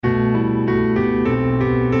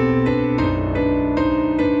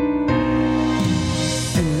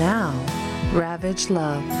Ravage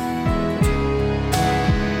Love.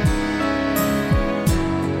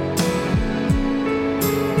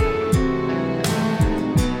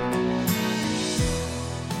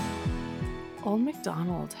 Old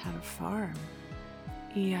MacDonald had a farm.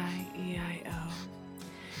 E-I-E-I-O.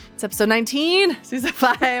 It's episode 19, season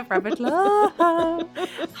 5, Ravage Love.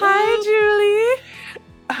 Hi, Julie.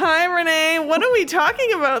 Hi, Renee. What are we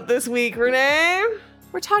talking about this week, Renee?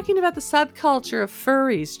 We're talking about the subculture of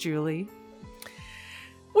furries, Julie.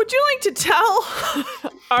 Would you like to tell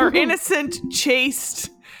our innocent, chaste,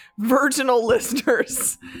 virginal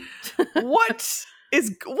listeners what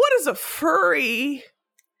is a furry?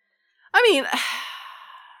 I mean,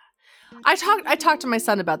 I talked to my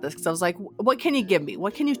son about this because I was like, what can you give me?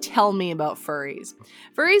 What can you tell me about furries?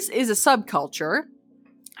 Furries is a subculture,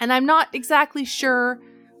 and I'm not exactly sure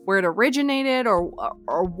where it originated or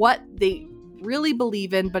what they really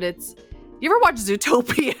believe in, but it's... You ever watch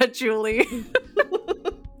Zootopia, Julie?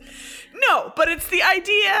 No, but it's the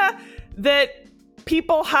idea that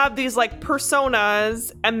people have these like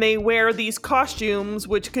personas and they wear these costumes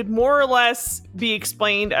which could more or less be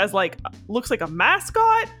explained as like looks like a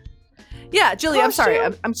mascot. Yeah, Julie, costume?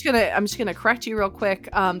 I'm sorry. I'm just gonna correct you real quick.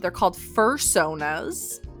 They're called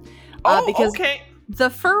fursonas. Because okay. The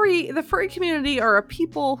furry community are a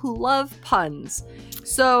people who love puns.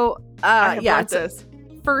 So it's this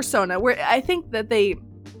fursona, where I think that they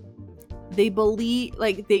believe,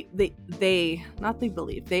 like they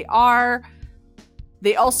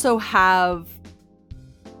also have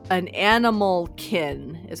an animal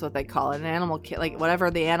kin, is what they call it. An animal kin, like whatever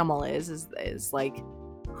the animal is like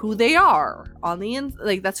who they are on the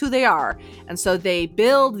like that's who they are. And so they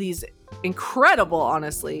build these incredible,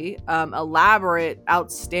 honestly, elaborate,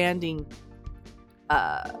 outstanding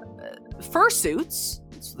fursuits,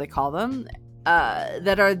 that's what they call them,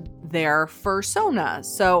 that are their fursona.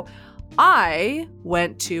 So I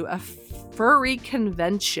went to a furry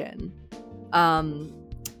convention,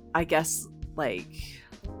 I guess, like,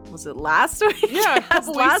 was it last week? Yeah, a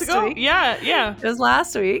couple weeks ago. Week. Yeah. It was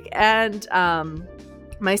last week. And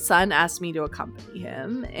my son asked me to accompany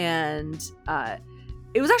him, and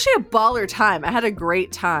it was actually a baller time. I had a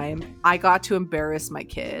great time. I got to embarrass my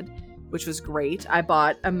kid, which was great. I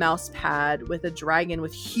bought a mouse pad with a dragon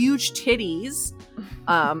with huge titties.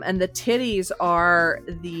 And the titties are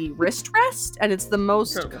the wrist rest, and it's the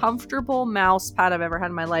most comfortable mouse pad I've ever had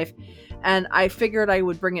in my life. And I figured I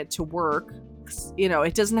would bring it to work. You know,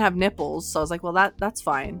 it doesn't have nipples, so I was like, well, that's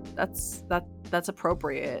fine. That's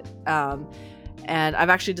appropriate. And I've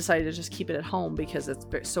actually decided to just keep it at home because it's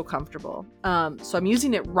so comfortable. So I'm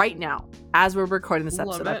using it right now as we're recording this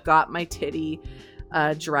episode. I've got my titty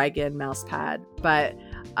dragon mouse pad. But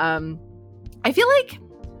I feel like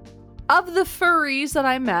of the furries that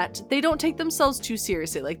I met, they don't take themselves too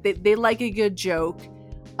seriously. Like they like a good joke.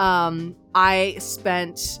 I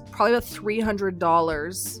spent probably about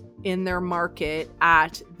 $300 in their market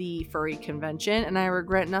at the Furry Convention, and I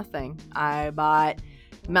regret nothing. I bought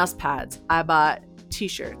mouse pads. I bought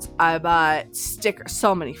t-shirts. I bought stickers.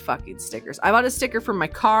 So many fucking stickers. I bought a sticker for my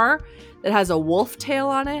car that has a wolf tail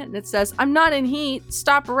on it, and it says, "I'm not in heat.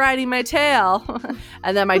 Stop riding my tail."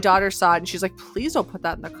 And then my daughter saw it, and she's like, "Please don't put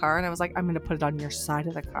that in the car." And I was like, "I'm going to put it on your side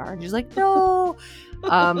of the car." And she's like, "No."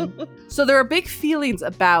 So there are big feelings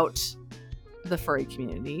about the furry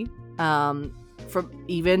community from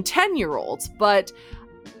even 10-year-olds. But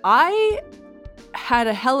I had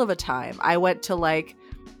a hell of a time. I went to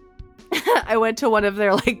one of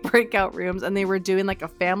their like breakout rooms, and they were doing like a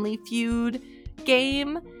Family Feud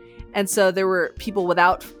game. And so there were people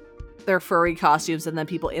without their furry costumes and then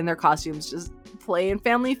people in their costumes just playing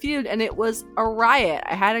Family Feud. And it was a riot.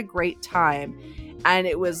 I had a great time. And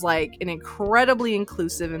it was like an incredibly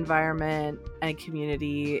inclusive environment and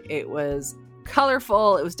community. It was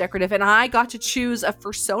colorful. It was decorative. And I got to choose a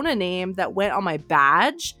fursona name that went on my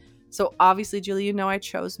badge. So obviously, Julie, you know I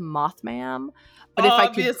chose Mothman. But if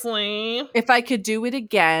I could do it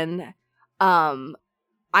again,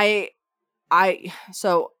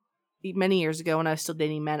 so many years ago when I was still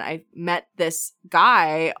dating men, I met this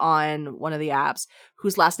guy on one of the apps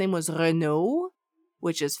whose last name was Renée,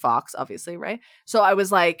 which is Fox, obviously, right? So I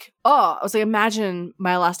was like, imagine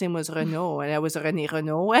my last name was Renée and I was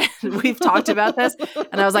Renée, and we've talked about this.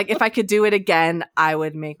 And I was like, if I could do it again, I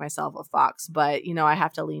would make myself a fox. But, you know, I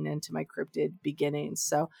have to lean into my cryptid beginnings.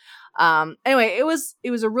 So anyway, it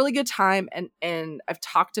was a really good time. And I've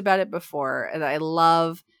talked about it before, and I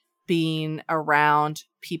love being around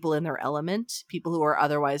people in their element, people who are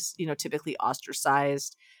otherwise, you know, typically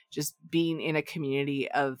ostracized, just being in a community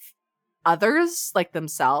of others like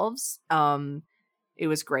themselves. It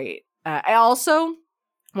was great. I also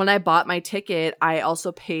when I bought my ticket, I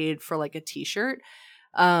also paid for like a t-shirt.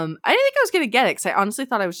 I didn't think I was going to get it because I honestly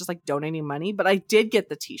thought I was just like donating money, but I did get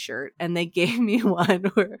the t-shirt and they gave me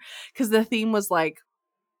one because the theme was like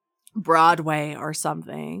Broadway or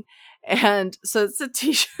something. And so it's a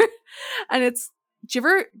t-shirt and it's, did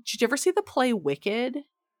you ever see the play Wicked?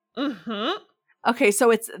 Mm-hmm. Okay,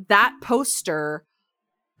 so it's that poster.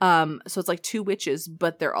 So it's like two witches,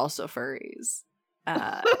 but they're also furries.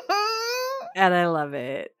 And I love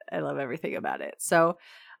it. I love everything about it. So,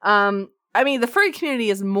 I mean, the furry community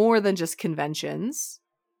is more than just conventions.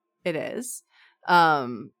 It is. I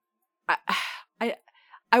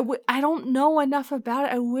don't know enough about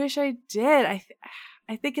it. I wish I did.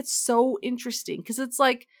 I think it's so interesting because it's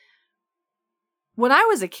like when I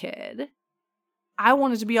was a kid, I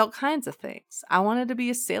wanted to be all kinds of things. I wanted to be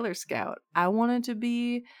a Sailor Scout. I wanted to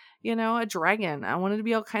be, a dragon. I wanted to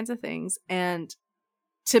be all kinds of things. And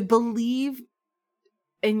to believe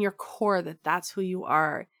in your core that that's who you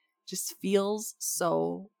are just feels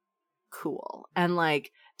so cool. And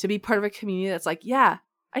like to be part of a community that's like, yeah,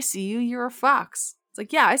 I see you, you're a fox. It's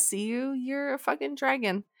like, yeah, I see you, you're a fucking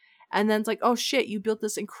dragon. And then it's like, oh shit, you built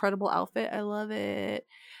this incredible outfit. I love it.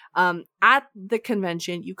 At the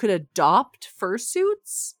convention, you could adopt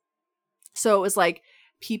fursuits. So it was like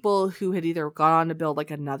people who had either gone on to build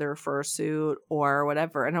like another fursuit or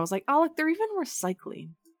whatever. And I was like, oh, look, they're even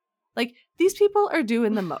recycling. Like, these people are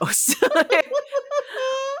doing the most.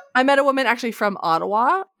 I met a woman actually from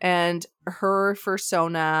Ottawa, and her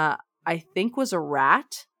fursona, I think, was a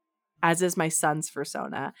rat, as is my son's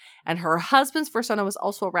fursona. And her husband's fursona was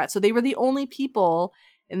also a rat. So they were the only people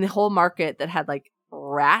in the whole market that had, like,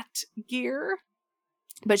 rat gear.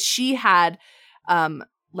 But she had,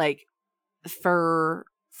 like,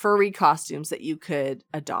 furry costumes that you could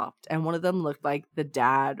adopt. And one of them looked like the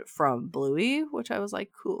dad from Bluey, which I was like,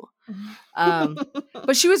 cool.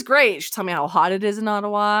 But she was great. She told me how hot it is in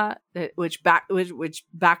Ottawa, which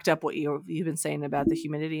backed up what you've been saying about the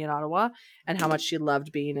humidity in Ottawa and how much she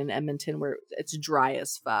loved being in Edmonton where it's dry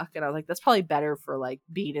as fuck. And I was like, that's probably better for like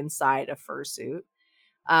being inside a fursuit.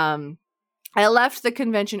 I left the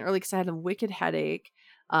convention early because I had a wicked headache.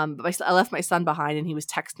 But I left my son behind and he was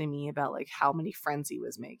texting me about like how many friends he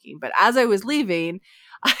was making. But as I was leaving,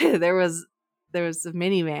 there was a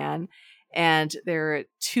minivan and there were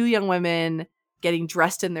two young women getting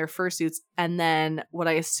dressed in their fursuits. And then what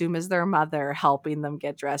I assume is their mother helping them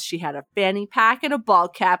get dressed. She had a fanny pack and a ball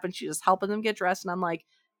cap and she was helping them get dressed. And I'm like,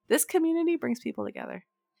 this community brings people together.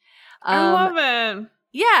 I love it.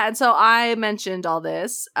 Yeah, and so I mentioned all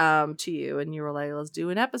this to you, and you were like, let's do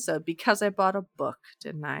an episode, because I bought a book,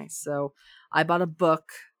 didn't I? So I bought a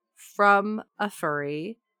book from a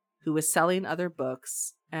furry who was selling other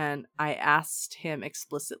books, and I asked him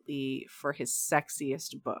explicitly for his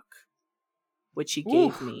sexiest book, which he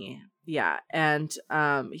gave me. Yeah, and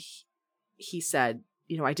he said,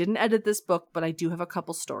 I didn't edit this book, but I do have a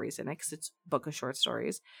couple stories in it, because it's a book of short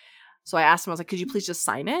stories. So I asked him, I was like, could you please just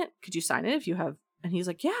sign it? Could you sign it if you have... And he's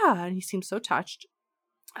like, yeah. And he seemed so touched.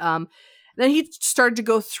 Then he started to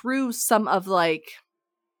go through some of like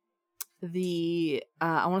the,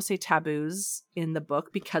 I want to say taboos in the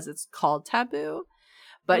book because it's called Taboo.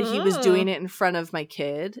 But he was doing it in front of my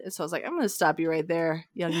kid. And so I was like, I'm going to stop you right there,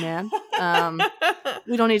 young man.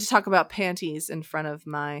 We don't need to talk about panties in front of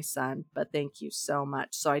my son, but thank you so much.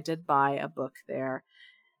 So I did buy a book there.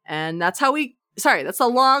 And that's how that's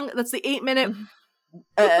the 8-minute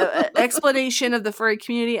explanation of the furry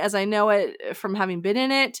community as I know it from having been in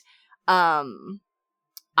it. I'm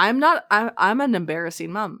an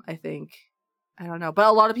embarrassing mom, I think. I don't know. But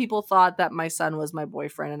a lot of people thought that my son was my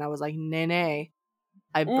boyfriend, and I was like, nay.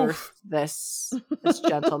 I birthed this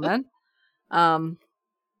gentleman. I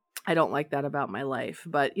don't like that about my life.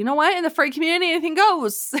 But you know what? In the furry community, anything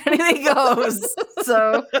goes. Anything goes.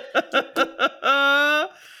 So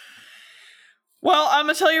well, I'm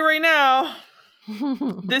gonna tell you right now.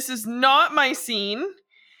 This is not my scene,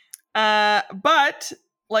 but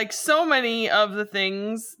like so many of the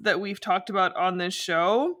things that we've talked about on this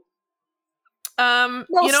show,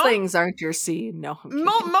 most things aren't your scene. No,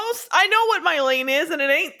 most I know what my lane is, and it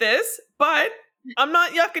ain't this. But I'm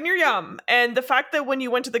not yucking your yum. And the fact that when you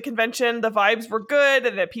went to the convention, the vibes were good,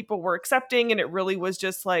 and that people were accepting, and it really was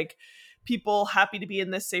just like people happy to be in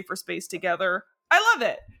this safer space together. I love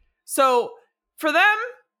it. So for them,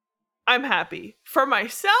 I'm happy. For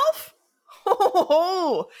myself,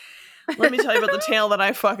 let me tell you about the tale that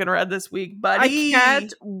I fucking read this week, buddy. I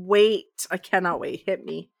can't wait. I cannot wait. Hit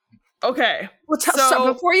me. Okay. Well,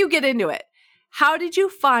 so before you get into it, how did you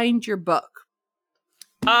find your book?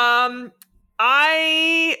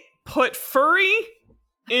 I put furry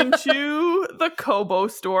into the Kobo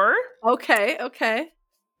store. Okay.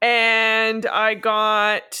 And I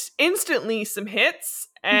got instantly some hits.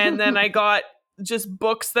 And then I got just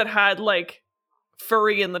books that had like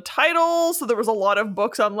furry in the title. So there was a lot of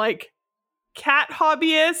books on like cat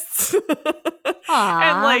hobbyists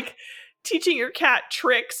and like teaching your cat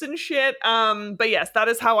tricks and shit. But yes, that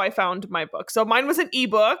is how I found my book. So mine was an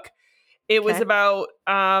ebook. It was about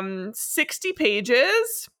 60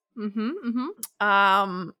 pages.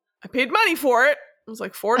 I paid money for it. It was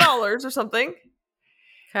like $4 or something.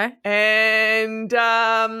 Okay. And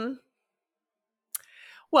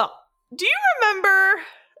well, do you remember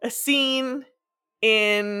a scene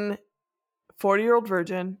in 40-Year-Old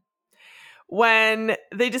Virgin when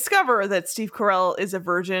they discover that Steve Carell is a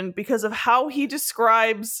virgin because of how he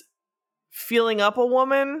describes feeling up a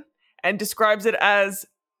woman and describes it as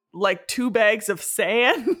like 2 bags of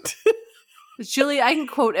sand? Julie, I can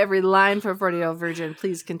quote every line for 40-Year-Old Virgin.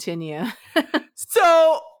 Please continue.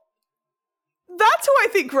 So that's who I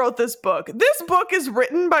think wrote this book. This book is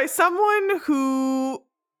written by someone who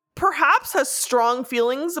perhaps has strong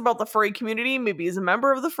feelings about the furry community, maybe is a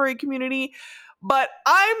member of the furry community, but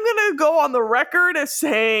I'm going to go on the record as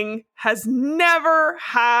saying has never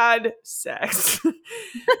had sex.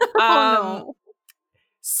 No.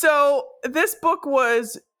 So this book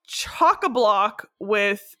was chock-a-block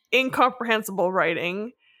with incomprehensible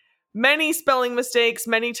writing, many spelling mistakes,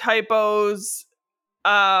 many typos,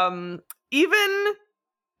 even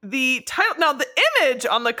the title. Now, the image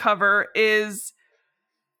on the cover is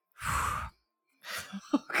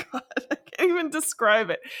oh god, I can't even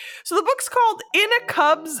describe it. So the book's called In a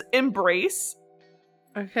Cub's Embrace.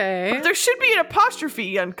 Okay. But there should be an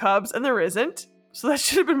apostrophe on Cubs, and there isn't. So that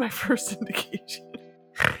should have been my first indication.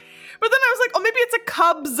 But then I was like, oh, maybe it's a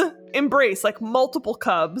Cub's Embrace, like multiple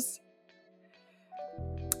Cubs.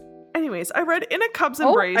 Anyways, I read In a Cub's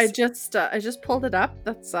Embrace. I just pulled it up.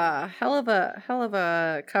 That's a hell of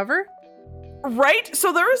a cover. Right?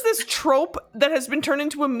 So there is this trope that has been turned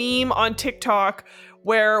into a meme on TikTok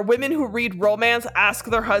where women who read romance ask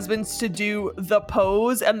their husbands to do the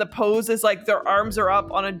pose, and the pose is like their arms are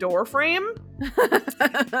up on a door frame.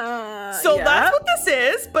 So that's what this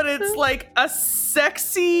is, but it's like a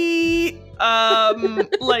sexy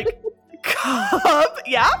like cub.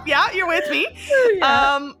 Yeah, you're with me.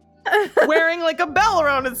 Yeah. Wearing like a bell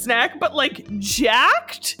around its neck, but like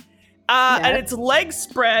jacked. And its legs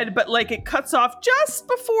spread, but like it cuts off just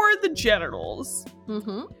before the genitals.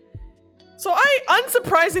 Mm-hmm. So I,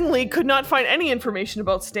 unsurprisingly, could not find any information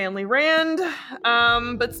about Stanley Rand.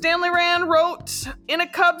 But Stanley Rand wrote In a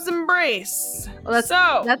Cub's Embrace. Well, that's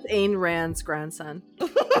Ayn Rand's grandson.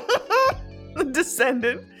 The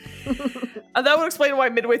descendant. That would explain why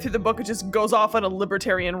midway through the book it just goes off on a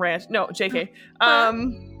libertarian rant. No, JK.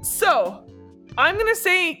 So I'm going to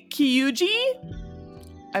say Kyuji.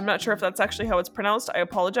 I'm not sure if that's actually how it's pronounced. I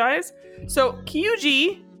apologize. So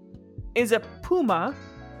Kyuji is a puma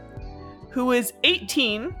who is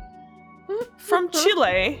 18 from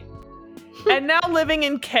Chile and now living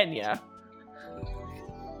in Kenya.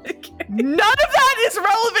 Okay. None of that is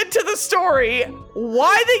relevant to the story.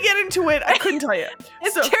 Why they get into it, I couldn't tell you.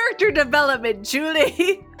 It's character development,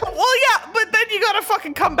 Julie. Well, yeah, but then you gotta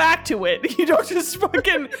fucking come back to it. You don't just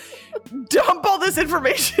fucking dump all this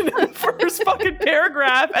information in the first fucking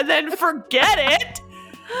paragraph and then forget it.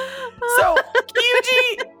 So,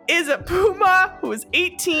 Kyuji is a puma who is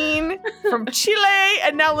 18 from Chile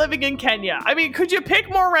and now living in Kenya. I mean, could you pick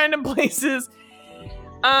more random places?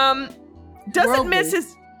 Doesn't miss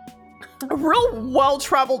his... A real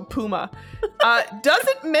well-traveled puma.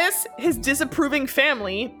 Doesn't miss his disapproving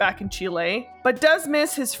family back in Chile, but does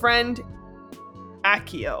miss his friend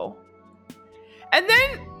Akio. And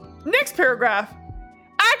then, next paragraph,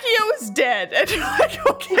 Akio is dead. And you're like,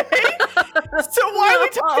 okay. So why are we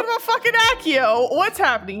talking about fucking Akio? What's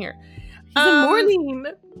happening here? He's in mourning.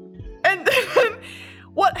 And then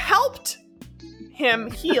what helped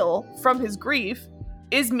him heal from his grief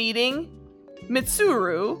is meeting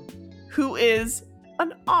Mitsuru, who is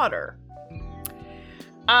an otter.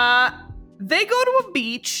 They go to a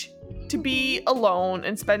beach to be alone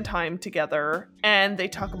and spend time together, and they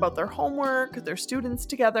talk about their homework, their students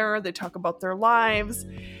together, they talk about their lives,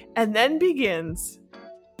 and then begins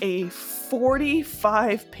a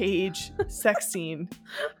 45-page sex scene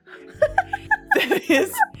that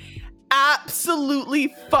is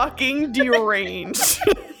absolutely fucking deranged.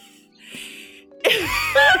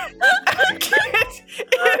 I can't.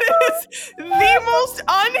 It is the most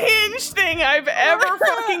unhinged thing I've ever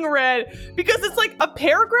fucking read, because it's like a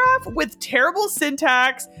paragraph with terrible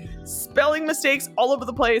syntax, spelling mistakes all over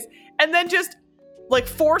the place, and then just like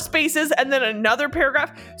 4 spaces and then another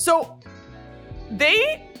paragraph. So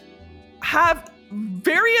they have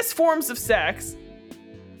various forms of sex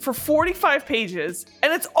for 45 pages,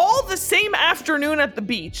 and it's all the same afternoon at the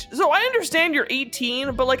beach. So I understand you're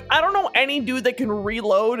 18, but like, I don't know any dude that can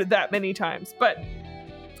reload that many times. But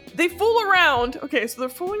they fool around. Okay, so they're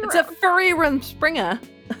fooling around. It's a furry Springer.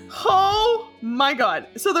 Oh my god.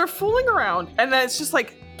 So they're fooling around, and then it's just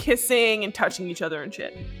like kissing and touching each other and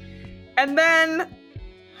shit. And then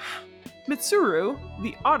Mitsuru,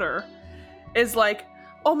 the otter, is like,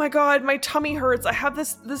 oh my god, my tummy hurts. I have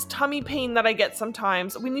this tummy pain that I get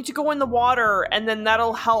sometimes. We need to go in the water, and then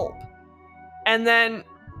that'll help. And then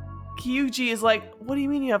Kyuji is like, what do you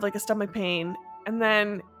mean you have like a stomach pain? And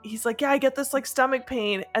then he's like, yeah, I get this like stomach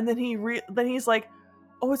pain. And then he's like,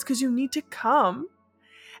 oh, it's because you need to come.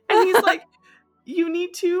 And he's like, you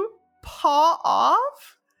need to paw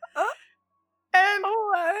off. And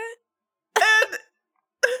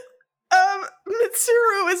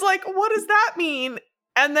Mitsuru is like, what does that mean?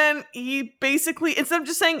 And then he basically, instead of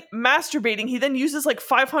just saying masturbating, he then uses like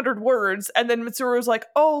 500 words. And then Mitsuru is like,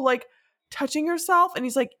 oh, like touching yourself? And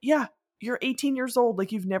he's like, yeah, you're 18 years old.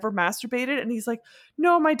 Like, you've never masturbated? And he's like,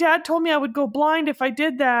 no, my dad told me I would go blind if I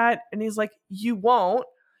did that. And he's like, you won't.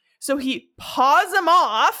 So he paws him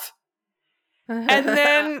off. And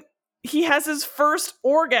then he has his first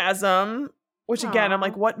orgasm, which again, I'm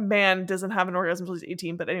like, what man doesn't have an orgasm until he's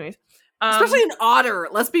 18? But anyways. Especially an otter.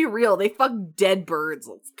 Let's be real. They fuck dead birds.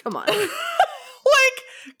 Come on. Like,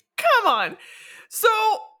 come on. So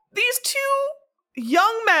these 2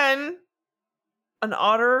 young men, an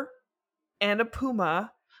otter and a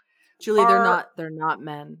puma. Julie, they're not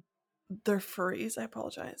men. They're furries. I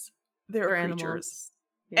apologize. They're creatures.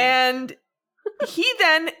 Yeah. And he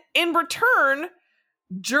then, in return,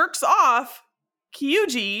 jerks off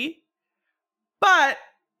Kyuji, but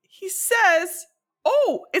he says,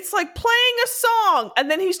 oh, it's like playing a song. And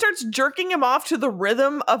then he starts jerking him off to the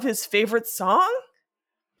rhythm of his favorite song.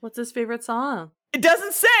 What's his favorite song? It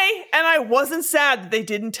doesn't say, and I wasn't sad that they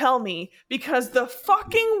didn't tell me, because the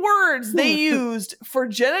fucking words they used for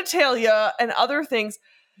genitalia and other things.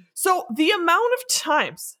 So the amount of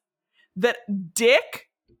times that dick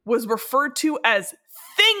was referred to as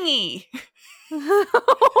thingy. Like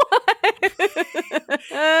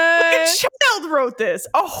a child wrote this.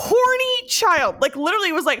 A horny child. Like, literally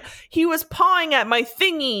it was like, he was pawing at my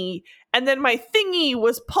thingy, and then my thingy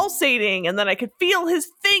was pulsating, and then I could feel his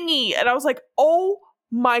thingy, and I was like, oh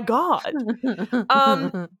my god.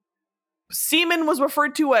 Semen was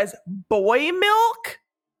referred to as boy milk.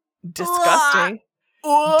 Disgusting.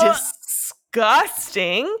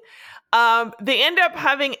 Disgusting. They end up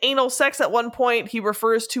having anal sex at one point. He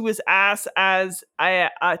refers to his ass as a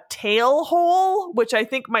tail hole, which I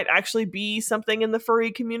think might actually be something in the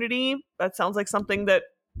furry community. That sounds like something that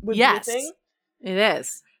would be a thing. It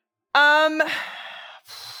is. And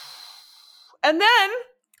then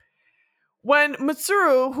when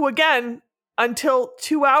Mitsuru, who again, until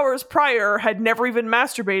 2 hours prior had never even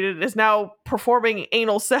masturbated, is now performing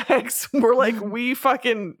anal sex, we're like, we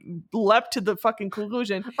fucking leapt to the fucking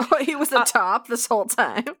conclusion. Oh, he was the top this whole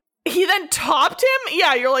time. He then topped him?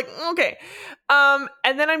 Yeah, you're like, okay. And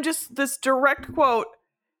then I'm just, this direct quote,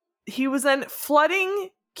 he was then flooding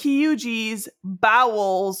Kyuji's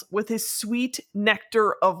bowels with his sweet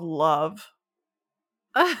nectar of love.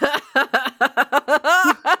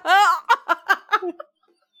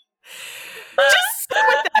 Just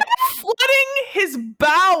with that, flooding his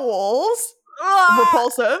bowels,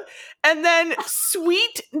 repulsive, and then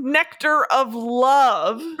sweet nectar of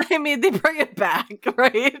love. I mean, they bring it back,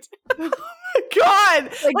 right? Oh my god!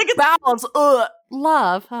 Like it's bowels,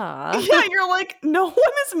 love, huh? Yeah, you're like, no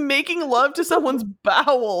one is making love to someone's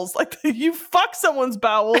bowels. Like, you fuck someone's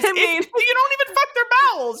bowels. I mean, you don't even fuck their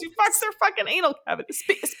bowels. You fuck their fucking anal cavity.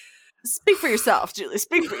 Speak for yourself, Julie.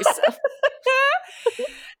 Speak for yourself.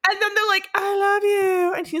 And then they're like, I love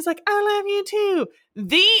you. And he's like, I love you too.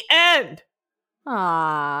 The end.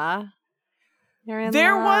 Aww. They're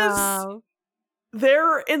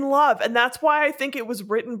in love. And that's why I think it was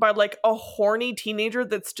written by like a horny teenager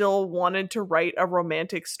that still wanted to write a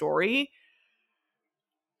romantic story.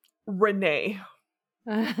 Renee.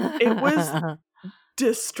 It was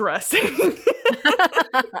distressing.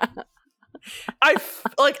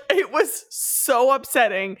 It was so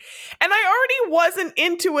upsetting, and I already wasn't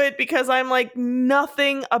into it because I'm like,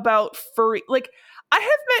 nothing about furry. Like, I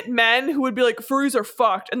have met men who would be like, furries are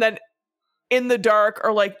fucked, and then in the dark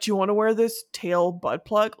are like, do you want to wear this tail butt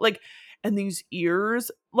plug, like, and these ears?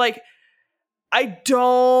 Like, I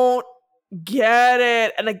don't Get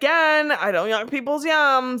it. And again, I don't yuck people's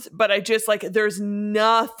yums, but I just like, there's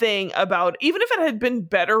nothing about, even if it had been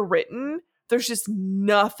better written, there's just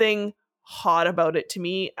nothing hot about it to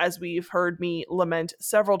me, as we've heard me lament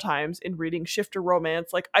several times in reading shifter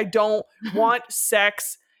romance. Like, I don't want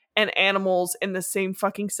sex and animals in the same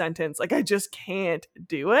fucking sentence. Like, I just can't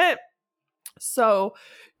do it. So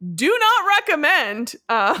do not recommend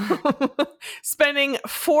spending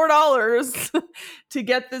 $4 to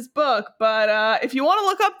get this book. But if you want to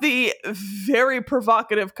look up the very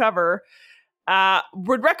provocative cover,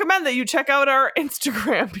 would recommend that you check out our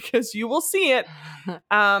Instagram, because you will see it.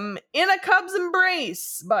 In a Cub's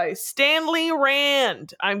Embrace by Stanley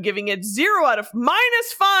Rand. I'm giving it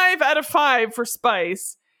 -5 out of 5 for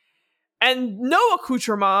spice. And no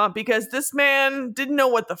accoutrement, because this man didn't know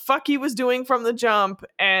what the fuck he was doing from the jump,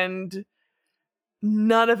 and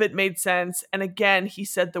none of it made sense. And again, he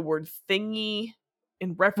said the word thingy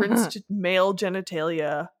in reference to male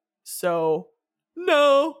genitalia. So,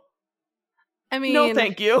 no. I mean, no,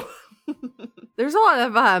 thank you. There's a lot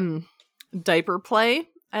of diaper play,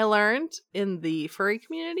 I learned, in the furry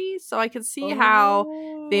community, so I could see how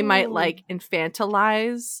they might like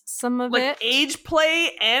infantilize some of like it. Age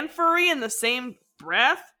play and furry in the same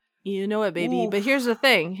breath. You know it, baby. Oof. But here's the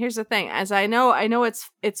thing. As I know it's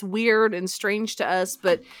weird and strange to us,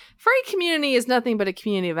 but furry community is nothing but a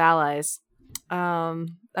community of allies. I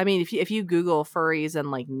mean, if you Google furries and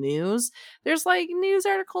like news, there's like news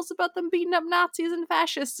articles about them beating up Nazis and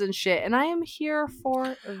fascists and shit, and I am here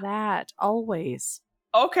for that always.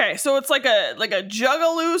 Okay, so it's like a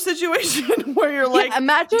Juggaloo situation where you're like,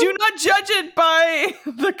 imagine, do not judge it by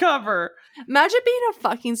the cover. Imagine being a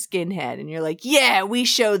fucking skinhead and you're like, yeah, we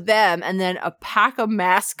showed them, and then a pack of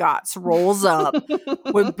mascots rolls up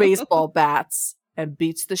with baseball bats and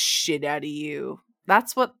beats the shit out of you.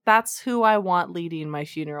 That's who I want leading my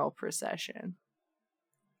funeral procession.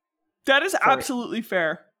 That is absolutely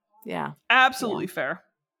fair. Yeah. Absolutely fair.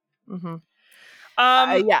 Mm-hmm.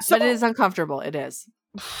 So, but it is uncomfortable. It is.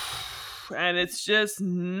 And it's just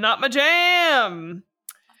not my jam.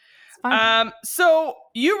 It's fine. So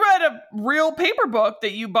you read a real paper book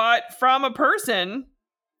that you bought from a person.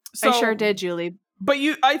 So, I sure did, Julie. But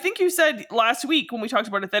I think you said last week when we talked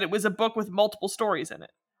about it that it was a book with multiple stories in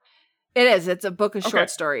it. It is. It's a book of short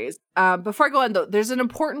stories. Before I go on, though, there's an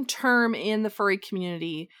important term in the furry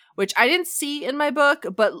community, which I didn't see in my book,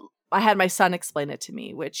 but I had my son explain it to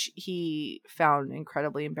me, which he found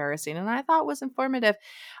incredibly embarrassing, and I thought was informative.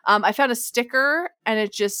 I found a sticker, and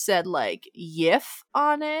it just said, like, yiff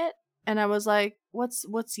on it, and I was like, what's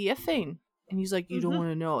yiffing? And he's like, you don't want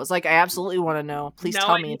to know. I was like, I absolutely want to know. Please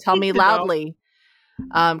tell me. Tell me loudly.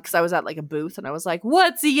 Because I was at like a booth and I was like,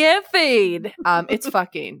 what's yiffing? It's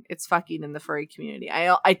fucking in the furry community.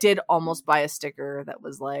 I did almost buy a sticker that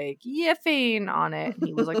was like yiffing on it, and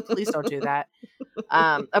he was like, please don't do that.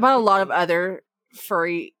 I bought a lot of other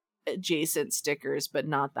furry adjacent stickers, but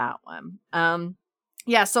not that one.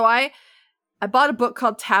 So I bought a book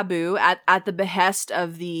called Taboo at the behest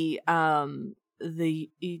of the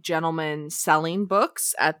gentleman selling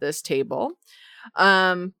books at this table.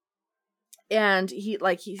 And he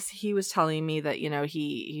was telling me that, you know,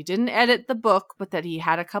 he didn't edit the book, but that he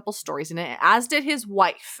had a couple stories in it, as did his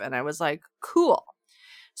wife. And I was like, cool.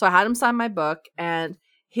 So I had him sign my book, and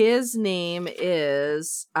his name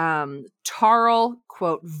is Tarl,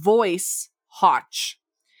 quote, Voice Hotch.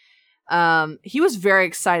 He was very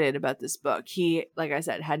excited about this book. He, like I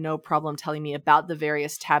said, had no problem telling me about the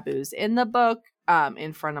various taboos in the book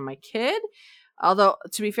in front of my kid. Although,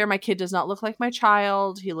 to be fair, my kid does not look like my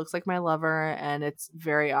child. He looks like my lover, and it's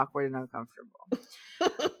very awkward and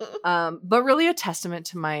uncomfortable. But really a testament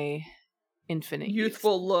to my infinite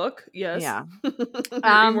youthful look. Yes. Yeah.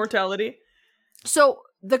 Immortality. So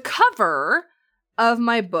the cover of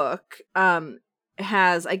my book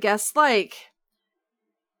has, I guess, like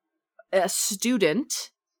a student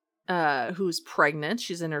who's pregnant.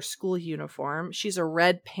 She's in her school uniform. She's a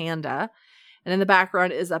red panda. And in the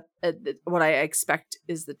background is what I expect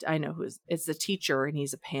is it's the teacher, and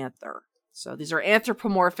he's a panther. So these are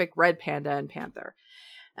anthropomorphic red panda and panther.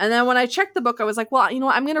 And then when I checked the book, I was like, well, you know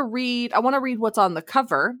what? I want to read what's on the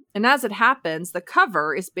cover. And as it happens, the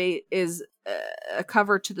cover is a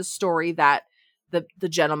cover to the story that the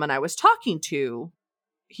gentleman I was talking to,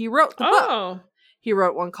 he wrote the book. He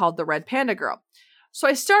wrote one called The Red Panda Girl. So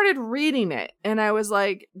I started reading it, and I was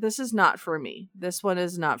like, this is not for me. This one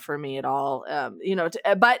is not for me at all.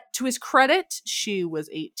 But to his credit, she was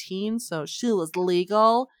 18, so she was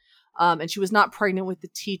legal. And she was not pregnant with the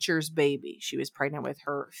teacher's baby. She was pregnant with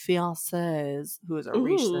her fiancé, who was a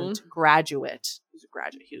recent graduate.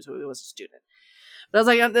 He was a student. But I was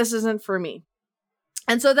like, this isn't for me.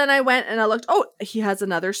 And so then I went and I looked, he has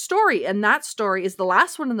another story. And that story is the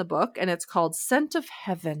last one in the book. And it's called Scent of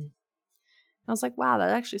Heaven. I was like, wow, that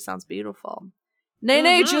actually sounds beautiful.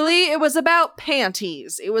 Nay, Julie, it was about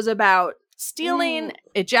panties. It was about stealing,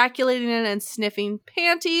 ejaculating in, and sniffing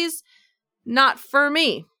panties. Not for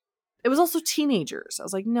me. It was also teenagers. I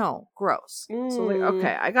was like, no, gross. So I was like,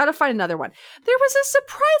 okay, I got to find another one. There was a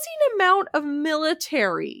surprising amount of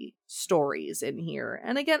military stories in here.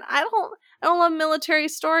 And again, I don't love military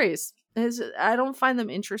stories. I don't find them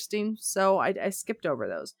interesting. So I skipped over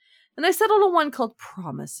those. And I settled on one called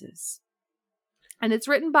Promises. And it's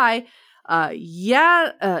written by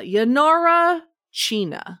Yannarra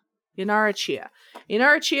Cheena. Yannarra Cheena.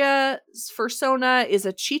 Yannarra Cheena's persona is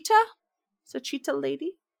a cheetah. It's a cheetah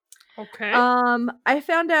lady. Okay. I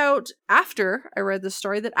found out after I read the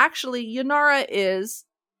story that actually Yannarra is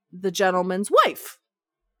the gentleman's wife.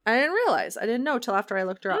 I didn't realize. I didn't know till after I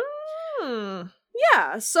looked her up.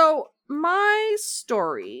 Yeah. So my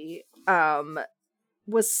story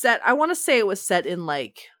was set. I want to say it was set in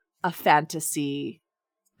like a fantasy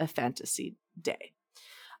day.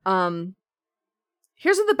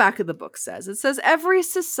 Here's what the back of the book says. It says, every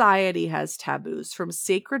society has taboos, from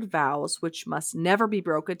sacred vows, which must never be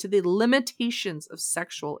broken, to the limitations of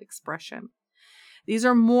sexual expression. These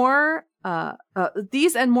and more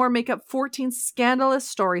make up 14 scandalous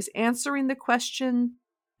stories answering the question,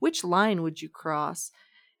 which line would you cross?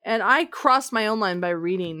 And I crossed my own line by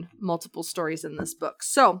reading multiple stories in this book.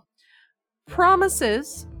 So,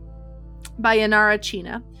 Promises by Yannarra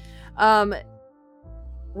Cheena.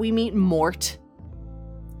 We meet Mort.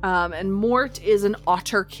 And Mort is an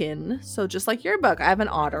otterkin. So just like your book, I have an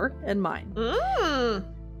otter in mine.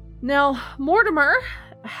 Now, Mortimer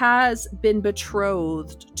has been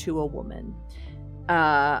betrothed to a woman.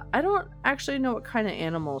 I don't actually know what kind of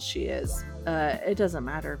animal she is. It doesn't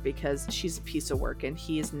matter because she's a piece of work and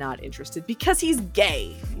he is not interested because he's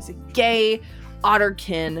gay. He's a gay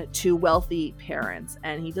otterkin to wealthy parents,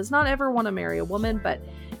 and he does not ever want to marry a woman. But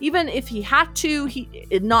even if he had to,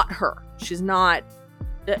 not her. She's not.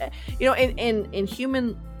 In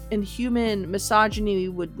human misogyny,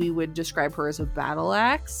 we would describe her as a battle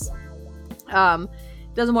axe.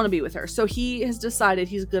 Doesn't want to be with her, so he has decided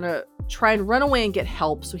he's gonna try and run away and get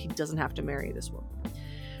help, so he doesn't have to marry this woman.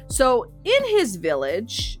 So in his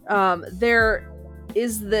village, there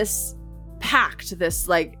is this pact, this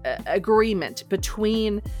agreement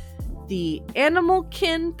between the animal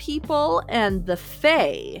kin people and the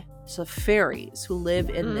fae. So fairies who live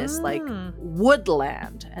in this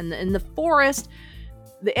woodland, and in the forest,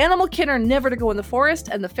 the animal kin are never to go in the forest,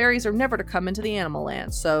 and the fairies are never to come into the animal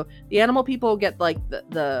land. So the animal people get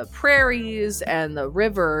the prairies and the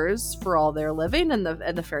rivers for all their living, and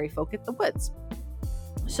the fairy folk get the woods.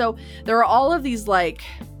 So there are all of these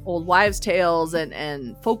old wives' tales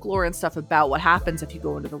and folklore and stuff about what happens if you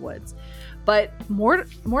go into the woods. But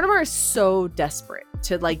Mortimer is so desperate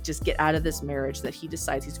to just get out of this marriage that he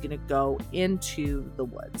decides he's going to go into the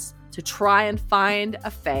woods to try and find a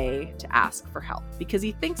fae to ask for help, because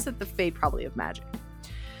he thinks that the fae probably have magic.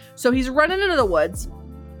 So he's running into the woods.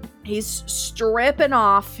 He's stripping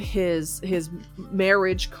off his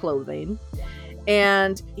marriage clothing,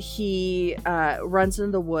 and he runs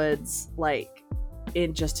into the woods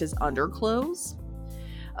in just his underclothes.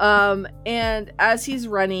 And as he's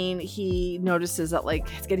running, he notices that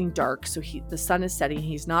it's getting dark, so the sun is setting.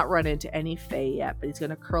 He's not run into any fae yet, but he's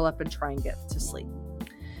gonna curl up and try and get to sleep.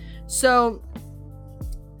 So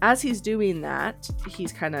as he's doing that,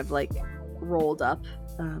 he's kind of rolled up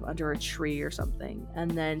under a tree or something, and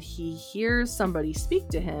then he hears somebody speak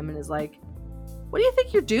to him and is like, "What do you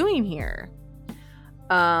think you're doing here?"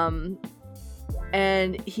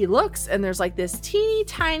 And he looks, and there's this teeny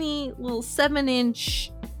tiny little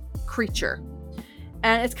 7-inch creature,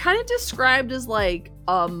 and it's kind of described as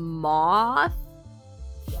a moth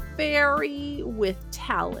fairy with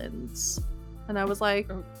talons. And I was like,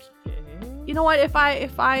 okay, you know what, if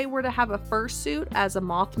I were to have a fursuit as a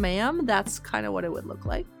moth ma'am, that's kind of what it would look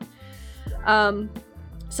like.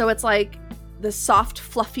 So it's this soft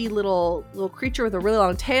fluffy little creature with a really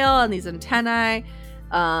long tail and these antennae.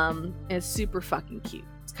 And it's super fucking cute.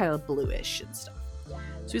 It's kind of bluish and stuff.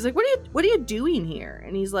 So he's like, what are you doing here?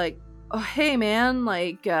 And he's like, oh, hey man,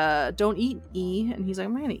 don't eat me. And he's like,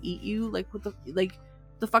 I'm not gonna eat you. What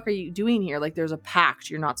the fuck are you doing here? There's a pact.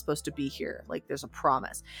 You're not supposed to be here. There's a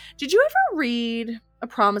promise. Did you ever read A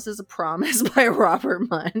Promise is a Promise by Robert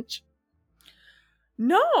Munch?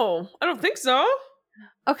 No, I don't think so.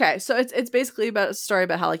 Okay, so it's basically about a story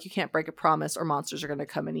about how like you can't break a promise or monsters are going to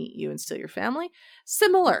come and eat you and steal your family.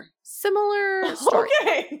 Similar story.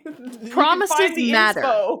 Okay. Promises matter.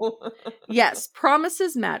 Inspo. Yes,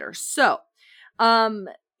 promises matter. So,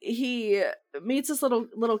 he meets this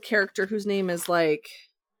little character whose name is like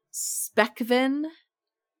Speckvin,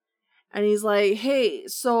 and he's like, "Hey,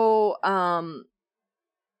 so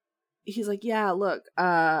he's like, yeah, look,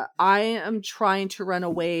 I am trying to run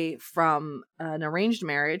away from an arranged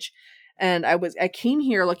marriage, and I came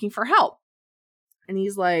here looking for help." And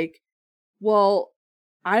he's like, well,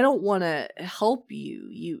 I don't want to help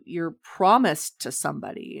you. You're promised to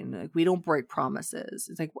somebody, and like we don't break promises.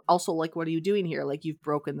 It's like, also, like, what are you doing here? Like, you've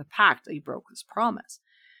broken the pact. You broke this promise.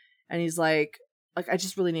 And he's like, I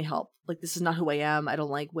just really need help. Like, this is not who I am. I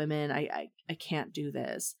don't like women. I can't do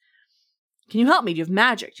this. Can you help me? Do you have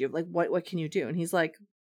magic? Do you have like what can you do? And he's like,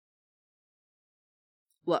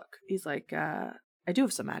 look, he's like, I do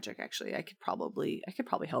have some magic actually. I could probably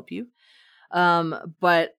help you.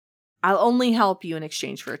 But I'll only help you in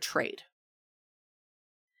exchange for a trade.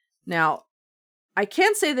 Now, I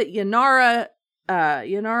can say that Yannarra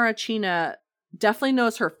Cheena definitely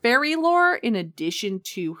knows her fairy lore in addition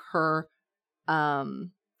to her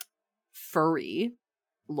furry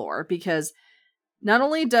lore, because not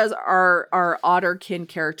only does our Otterkin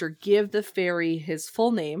character give the fairy his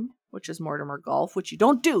full name, which is Mortimer Golf, which you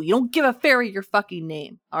don't do. You don't give a fairy your fucking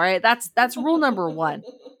name. All right, that's rule number 1.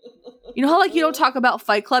 You know how like you don't talk about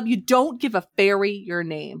Fight Club? You don't give a fairy your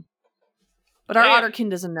name. But our Otterkin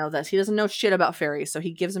doesn't know this. He doesn't know shit about fairies, so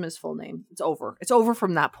he gives him his full name. It's over. It's over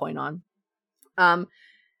from that point on. But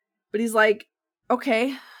he's like,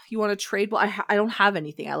 okay, you want to trade? Well, I don't have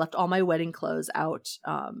anything. I left all my wedding clothes out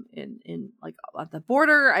in like at the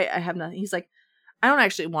border. I have nothing. He's like, I don't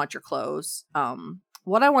actually want your clothes.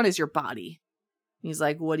 What I want is your body. He's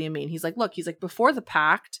like, what do you mean? He's like, look, before the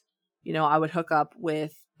pact, you know, I would hook up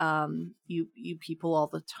with you people all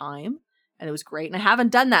the time, and it was great. And I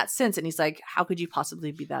haven't done that since. And he's like, how could you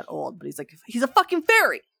possibly be that old? But he's like, he's a fucking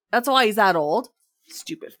fairy. That's why he's that old.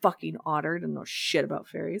 Stupid fucking otter. Doesn't know shit about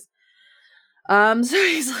fairies. So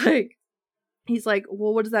he's like,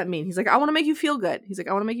 well, what does that mean? He's like, I want to make you feel good. He's like,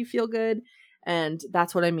 I want to make you feel good. And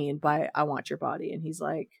that's what I mean by I want your body. And he's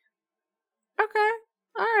like, okay,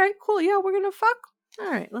 all right, cool. Yeah, we're going to fuck. All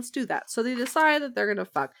right, let's do that. So they decide that they're going to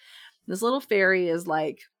fuck. This little fairy is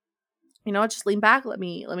like, you know, just lean back. Let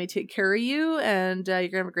me take care of you. And you're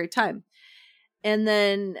going to have a great time. And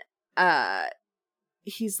then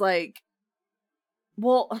he's like,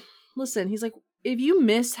 well, listen, he's like, if you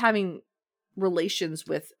miss having relations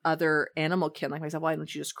with other animal kin like myself, why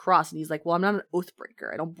don't you just cross? And he's like, well, I'm not an oath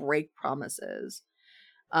breaker. I don't break promises.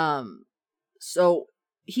 So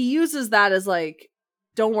he uses that as like,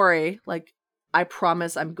 don't worry, like, I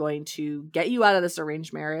promise I'm going to get you out of this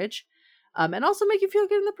arranged marriage, and also make you feel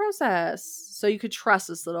good in the process, so you could trust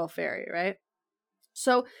this little fairy, right?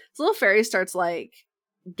 So this little fairy starts like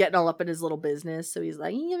getting all up in his little business. So he's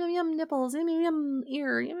like, yum, yum, nipples, yum, yum,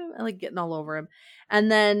 ear, yum, like getting all over him. And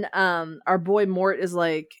then our boy Mort is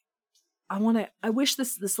like, I wish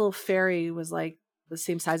this little fairy was like the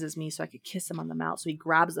same size as me so I could kiss him on the mouth. So he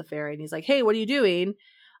grabs the fairy and he's like, hey, what are you doing?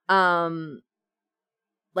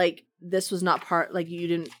 Like, this was not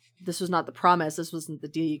this was not the promise. This wasn't the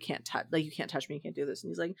deal. You can't touch, like, you can't touch me. You can't do this. And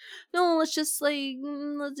he's like, no, let's just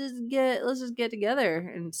get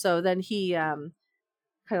together. And so then he,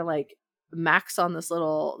 kind of like max on this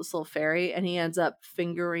little fairy, and he ends up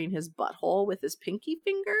fingering his butthole with his pinky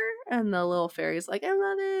finger. And the little fairy's like, I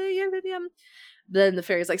love it. Then the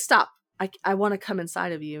fairy's like, stop. I want to come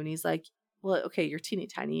inside of you. And he's like, well, okay, you're teeny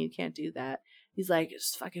tiny. You can't do that. He's like,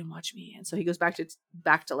 just fucking watch me. And so he goes back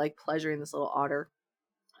to like pleasuring this little otter.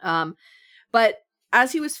 But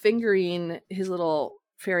as he was fingering his little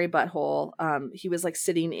fairy butthole, he was like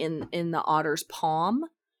sitting in the otter's palm.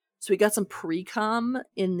 So we got some pre-cum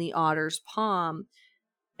in the otter's palm,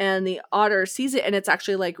 and the otter sees it, and it's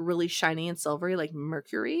actually like really shiny and silvery, like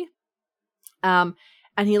mercury. And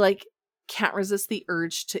he like can't resist the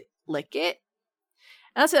urge to lick it.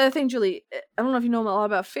 And that's the other thing, Julie. I don't know if you know a lot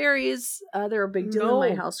about fairies. They're a big deal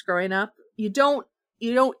in my house growing up. You don't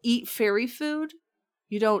eat fairy food.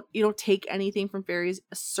 You don't take anything from fairies.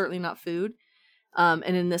 Certainly not food. And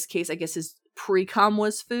in this case, I guess his pre-cum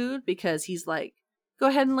was food, because he's like, go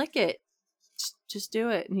ahead and lick it. Just do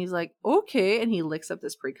it. And he's like, okay. And he licks up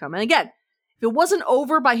this pre-cum. And again, if it wasn't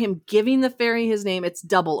over by him giving the fairy his name, it's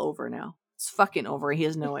double over now. It's fucking over. He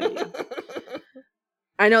has no idea.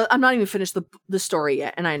 I know, I'm not even finished the story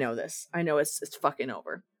yet, and I know this. I know it's fucking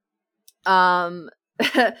over. And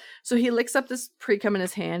So he licks up this pre-cum in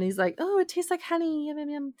his hand. He's like, oh, it tastes like honey. Yum, yum,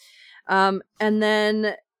 yum. And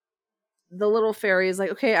then the little fairy is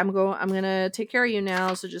like, okay, I'm gonna take care of you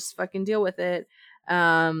now, so just fucking deal with it.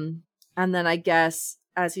 And then I guess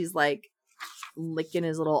as he's like licking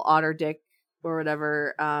his little otter dick or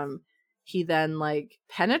whatever, he then like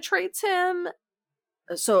penetrates him.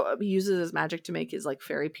 So he uses his magic to make his like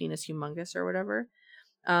fairy penis humongous or whatever.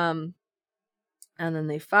 And then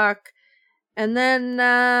they fuck. And then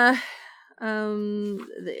the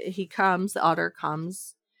otter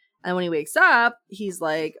comes. And when he wakes up, he's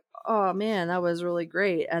like, oh man, that was really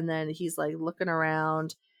great. And then he's like looking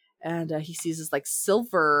around and he sees this like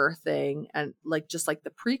silver thing and like just like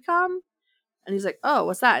the pre-cum. And he's like, oh,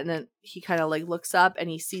 what's that? And then he kind of like looks up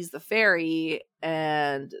and he sees the fairy,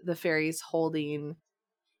 and the fairy's holding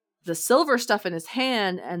the silver stuff in his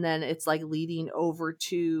hand. And then it's like leading over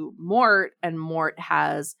to Mort, and Mort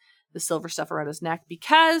has the silver stuff around his neck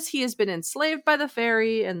because he has been enslaved by the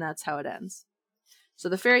fairy, and that's how it ends. So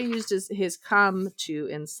the fairy used his cum to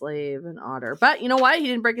enslave an otter. But you know what? He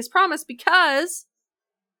didn't break his promise because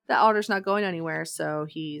the otter's not going anywhere. So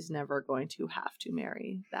he's never going to have to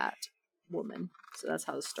marry that woman. So that's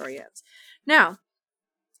how the story ends. Now,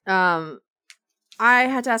 I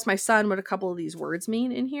had to ask my son what a couple of these words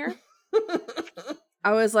mean in here.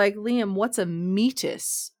 I was like, Liam, what's a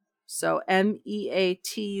meatus? So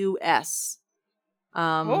meatus.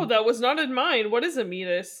 Oh, that was not in mine. What is a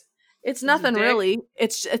meatus? It's nothing really.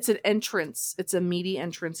 It's an entrance. It's a meaty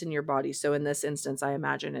entrance in your body. So in this instance, I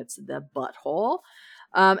imagine it's the butthole.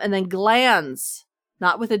 And then glands,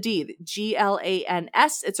 not with a D.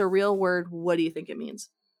 Glans. It's a real word. What do you think it means?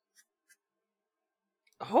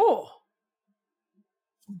 Oh.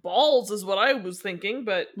 Balls is what I was thinking,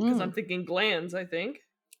 but because I'm thinking glands, I think.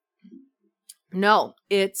 No,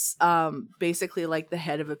 it's basically like the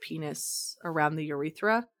head of a penis around the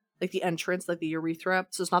urethra. Like the entrance, like the urethra.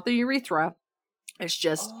 So it's not the urethra. It's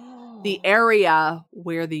just the area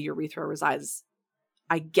where the urethra resides.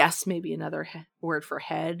 I guess maybe another word for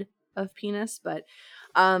head of penis. But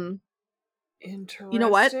interesting. You know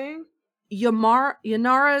what?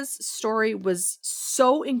 Yannarra's story was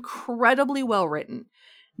so incredibly well written.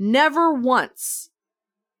 Never once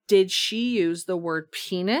did she use the word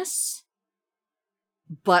penis,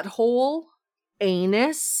 butthole,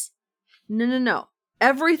 anus. No.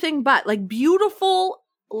 Everything but, like, beautiful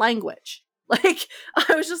language. Like,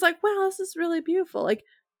 I was just like, wow, this is really beautiful. Like,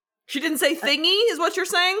 she didn't say thingy, is what you're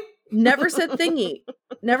saying? Never said thingy,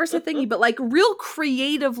 but like real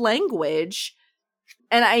creative language.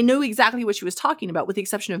 And I knew exactly what she was talking about, with the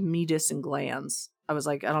exception of meatus and glands. I was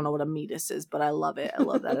like, I don't know what a meatus is, but I love it. I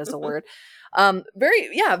love that as a word.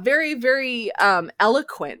 Very, very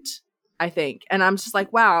eloquent, I think. And I'm just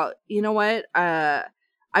like, wow, you know what? I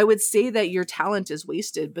would say that your talent is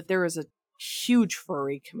wasted, but there is a huge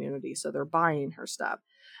furry community, so they're buying her stuff.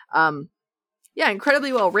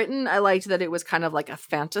 Incredibly well written. I liked that it was kind of like a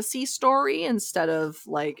fantasy story instead of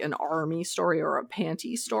like an army story or a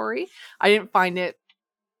panty story. I didn't find it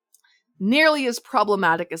nearly as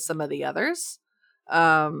problematic as some of the others.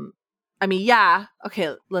 Okay,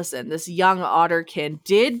 listen, this young otterkin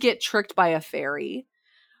did get tricked by a fairy.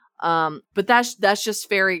 But that's just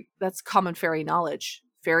that's common fairy knowledge.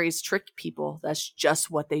 Fairies trick people. That's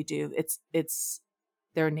just what they do. It's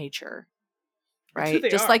their nature, right?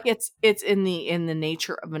 Just like it's in the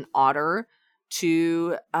nature of an otter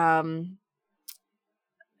to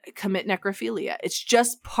commit necrophilia. It's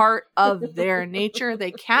just part of their nature.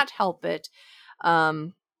 They can't help it.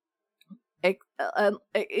 At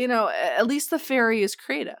least the fairy is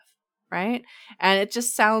creative, right? And it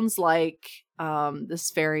just sounds like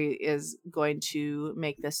this fairy is going to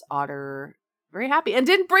make this otter very happy, and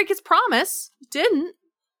didn't break his promise. Didn't.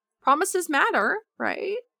 Promises matter,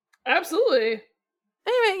 right? Absolutely.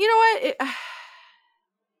 Anyway, you know what?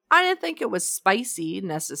 I didn't think it was spicy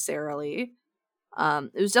necessarily.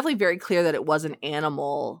 It was definitely very clear that it was an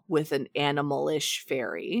animal with an animalish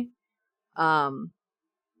fairy.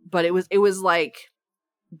 But it was like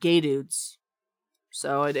gay dudes.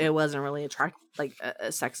 So it wasn't really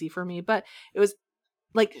sexy for me, but it was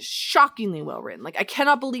like shockingly well written. Like, I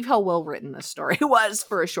cannot believe how well written this story was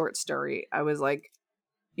for a short story. I was like,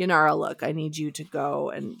 Yannarra, look, I need you to go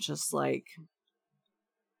and just like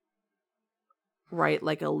write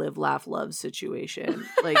like a live, laugh, love situation.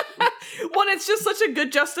 Like, well, it's just such a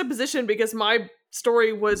good juxtaposition because my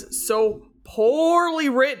story was so poorly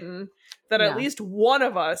written that at least one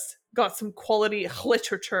of us got some quality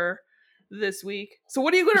literature this week. So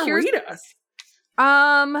what are you going to read us?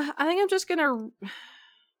 I think I'm just going to...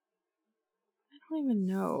 I don't even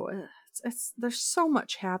know. There's so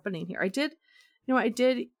much happening here. I did You know, I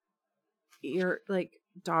did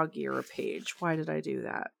dog ear a page. Why did I do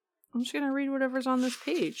that? I'm just gonna read whatever's on this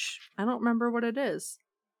page. I don't remember what it is.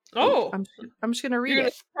 Oh, I'm just gonna read you're it.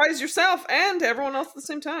 gonna surprise yourself and everyone else at the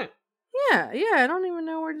same time. Yeah, I don't even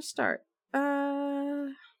know where to start.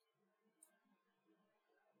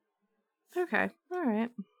 Okay, all right.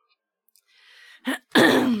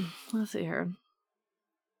 Let's see here.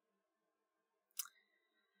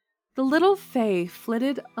 The little Fae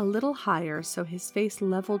flitted a little higher so his face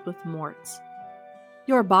leveled with Mort's.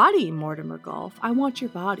 Your body, Mortimer Golf. I want your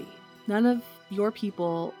body. None of your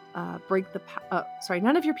people break the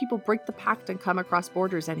pact and come across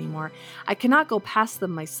borders anymore. I cannot go past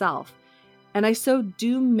them myself, and I so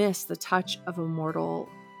do miss the touch of a mortal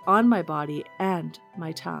on my body and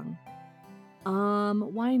my tongue.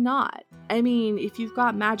 Why not? I mean, if you've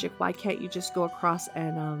got magic, why can't you just go across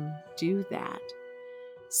and do that?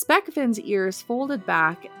 Speckfin's ears folded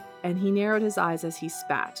back, and he narrowed his eyes as he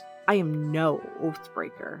spat. I am no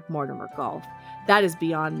oathbreaker, Mortimer Golf. That is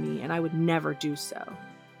beyond me, and I would never do so.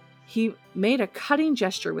 He made a cutting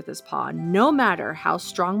gesture with his paw. No matter how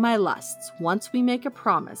strong my lusts, once we make a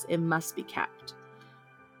promise, it must be kept.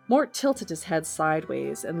 Mort tilted his head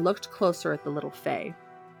sideways and looked closer at the little Fae.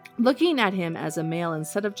 Looking at him as a male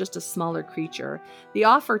instead of just a smaller creature, the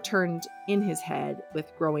offer turned in his head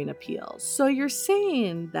with growing appeal. So you're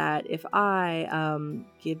saying that if I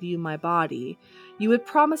give you my body, you would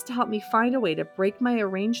promise to help me find a way to break my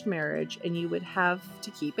arranged marriage, and you would have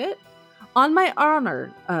to keep it? On my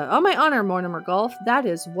honor, Mortimer Golf, that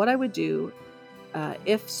is what I would do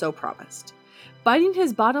if so promised. Biting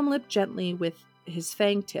his bottom lip gently with his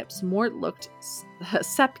fang tips, Mort looked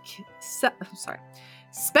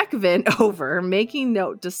Speckvin over, making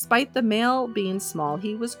note despite the male being small,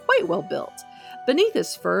 he was quite well built. Beneath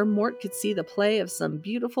his fur, Mort could see the play of some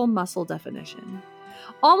beautiful muscle definition.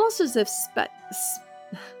 Almost as if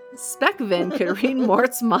Speckvin could read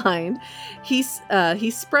Mort's mind, he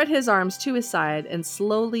spread his arms to his side and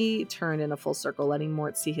slowly turned in a full circle, letting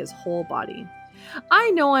Mort see his whole body.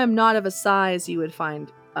 I know I'm not of a size you would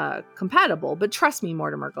find compatible, but trust me,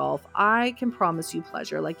 Mortimer Golf, I can promise you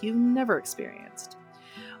pleasure like you've never experienced.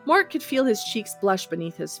 Mort could feel his cheeks blush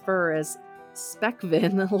beneath his fur as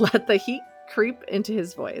Speckvin let the heat creep into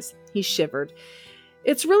his voice. He shivered.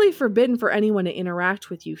 It's really forbidden for anyone to interact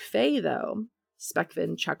with you Fae, though.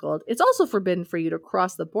 Speckvin chuckled. It's also forbidden for you to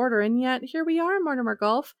cross the border, and yet here we are, Mortimer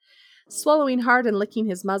Golf. Swallowing hard and licking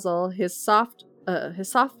his muzzle, his soft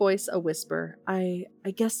voice a whisper. I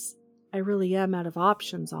guess I really am out of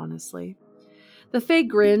options, honestly. The Fae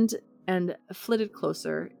grinned and flitted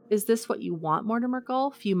closer. Is this what you want, Mortimer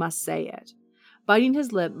Golf? You must say it. Biting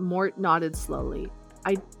his lip, Mort nodded slowly.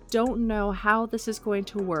 I don't know how this is going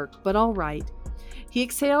to work, but all right. He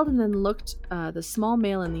exhaled and then looked the small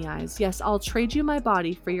male in the eyes. Yes, I'll trade you my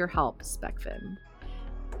body for your help, Speckvin.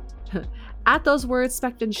 At those words,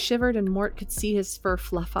 Speckvin shivered and Mort could see his fur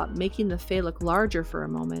fluff up, making the Fae look larger for a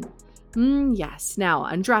moment. Yes. Now,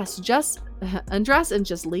 undress and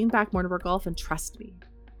just lean back, Mortimer Golf, and trust me.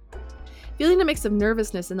 Feeling a mix of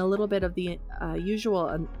nervousness and a little bit of the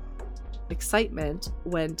usual excitement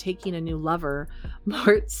when taking a new lover,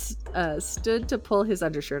 Mort stood to pull his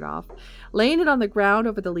undershirt off. Laying it on the ground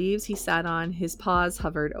over the leaves he sat on, his paws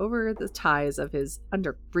hovered over the ties of his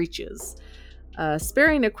under breeches.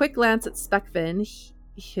 Sparing a quick glance at Speckvin,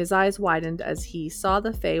 his eyes widened as he saw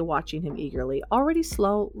the Fae watching him eagerly, already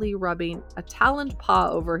slowly rubbing a taloned paw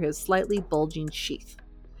over his slightly bulging sheath.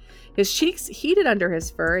 His cheeks heated under his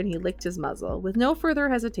fur, and he licked his muzzle. With no further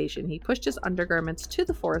hesitation, he pushed his undergarments to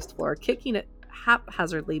the forest floor, kicking it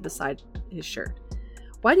haphazardly beside his shirt.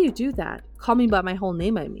 Why do you do that? Call me by my whole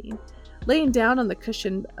name, I mean. Laying down on the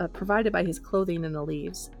cushion provided by his clothing in the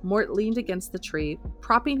leaves, Mort leaned against the tree,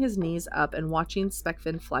 propping his knees up and watching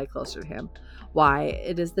Speckvin fly closer to him. Why,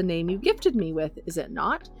 it is the name you gifted me with, is it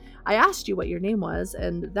not? I asked you what your name was,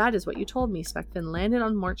 and that is what you told me. Speckvin landed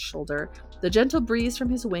on Mort's shoulder, the gentle breeze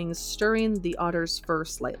from his wings stirring the otter's fur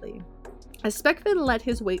slightly. As Speckvin left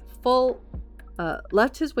his weight full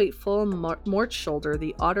on Mort's shoulder,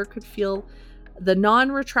 the otter could feel the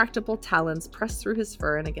non-retractable talons pressed through his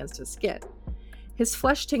fur and against his skin. His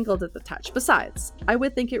flesh tingled at the touch. Besides, I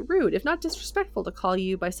would think it rude, if not disrespectful, to call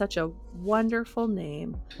you by such a wonderful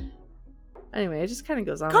name. Anyway, it just kind of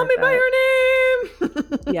goes on. Call me by your name!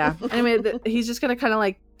 Yeah. Anyway, he's just going to kind of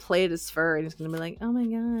like play at his fur, and he's going to be like, oh my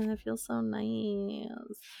god, that feels so nice.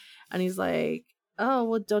 And he's like, oh,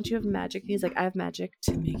 well, don't you have magic? And he's like, I have magic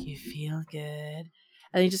to make you feel good.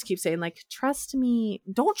 And he just keeps saying, like, trust me.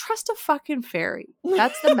 Don't trust a fucking fairy.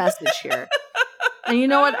 That's the message here. And you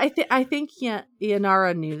know what? I think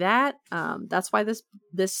Yannarra knew that. That's why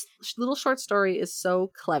this little short story is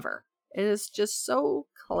so clever. It is just so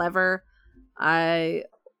clever. I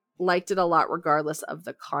liked it a lot, regardless of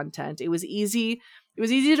the content. It was easy. It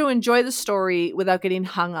was easy to enjoy the story without getting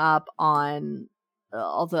hung up on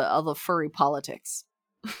all the furry politics.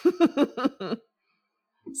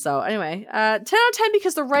 So anyway, 10 out of 10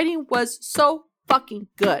 because the writing was so fucking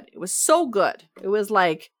good. It was so good. It was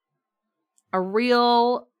like a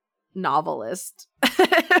real novelist.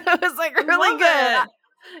 It was like really good.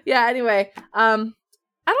 Yeah, anyway. I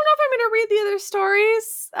don't know if I'm going to read the other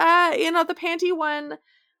stories. The panty one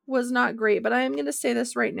was not great, but I am going to say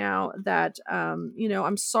this right now that,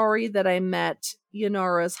 I'm sorry that I met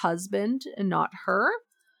Yannarra's husband and not her.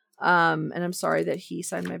 And I'm sorry that he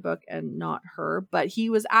signed my book and not her, but he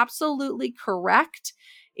was absolutely correct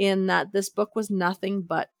in that this book was nothing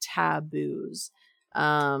but taboos.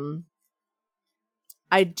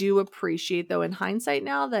 I do appreciate, though, in hindsight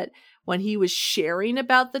now, that when he was sharing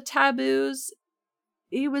about the taboos,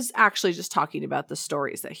 he was actually just talking about the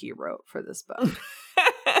stories that he wrote for this book.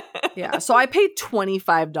 Yeah, so I paid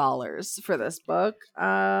 $25 for this book.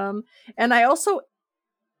 And I also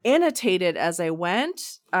annotated as I went.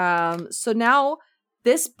 So now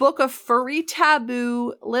this book of furry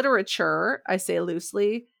taboo literature, I say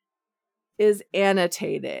loosely, is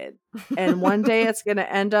annotated. And one day it's going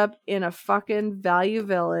to end up in a fucking Value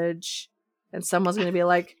Village and someone's going to be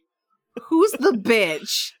like, who's the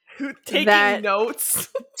bitch? Taking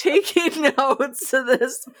notes. Taking notes of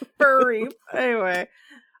this furry. Anyway,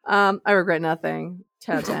 I regret nothing.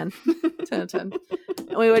 10 out of 10. 10 out of 10.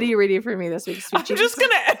 Wait, what are you reading for me this week, Sweet I'm just going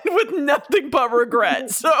to end with nothing but regret.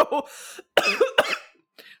 So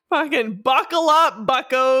fucking buckle up,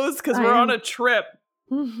 buckos, because we're on a trip.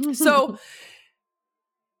 So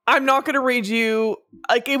I'm not going to read you.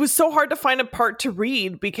 Like, it was so hard to find a part to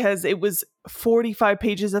read because it was 45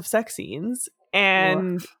 pages of sex scenes.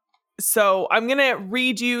 And so I'm going to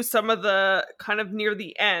read you some of the kind of near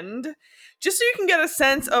the end, just so you can get a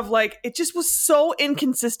sense of, like, it just was so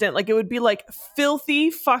inconsistent. Like, it would be like filthy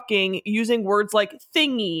fucking using words like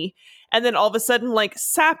thingy, and then all of a sudden like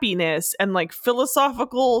sappiness and like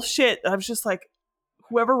philosophical shit. I was just like,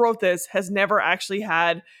 whoever wrote this has never actually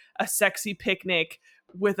had a sexy picnic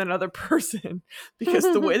with another person, because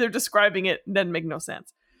the way they're describing it doesn't make no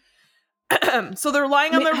sense. So they're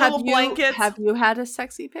lying on their little blankets. Have you had a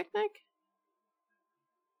sexy picnic?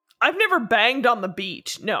 I've never banged on the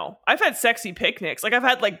beach. No, I've had sexy picnics. Like, I've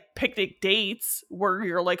had like picnic dates where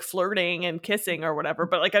you're like flirting and kissing or whatever,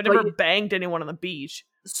 but like I've never banged anyone on the beach.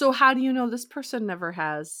 So how do you know this person never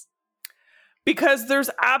has? Because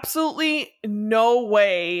there's absolutely no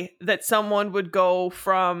way that someone would go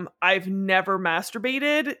from I've never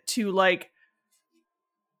masturbated to like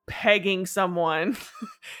pegging someone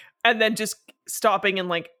and then just stopping and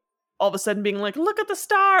like all of a sudden being like, look at the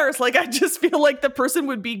stars. Like, I just feel like the person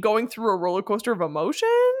would be going through a roller coaster of emotions.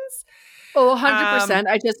 Oh, 100%.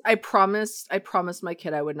 I promised my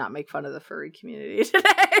kid I would not make fun of the furry community today.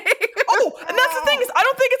 Oh, and that's the thing, is I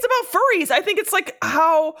don't think it's about furries. I think it's like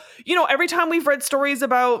how, every time we've read stories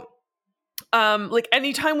about, like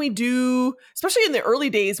anytime we do, especially in the early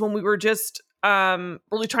days when we were just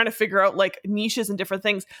really trying to figure out like niches and different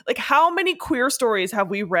things, like how many queer stories have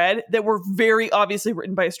we read that were very obviously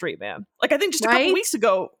written by a straight man? Like, I think just a couple weeks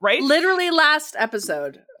ago, right? Literally last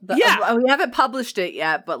episode. We haven't published it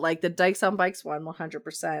yet, but like the Dykes on Bikes one,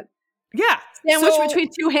 100%. Yeah. Sandwiched between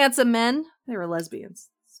two handsome men. They were lesbians.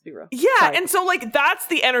 Be real. Yeah, sorry. And so like that's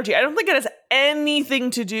the energy. I don't think it has anything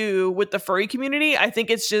to do with the furry community. I think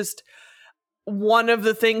it's just one of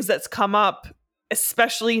the things that's come up,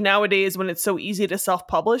 especially nowadays when it's so easy to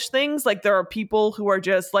self-publish things. Like, there are people who are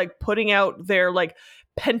just like putting out their like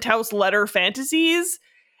penthouse letter fantasies,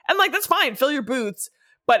 and like that's fine, fill your boots,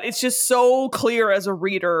 but it's just so clear as a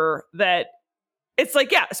reader that it's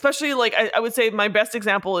like, yeah, especially like I would say my best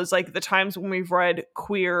example is like the times when we've read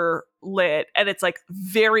queer lit and it's like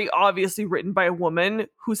very obviously written by a woman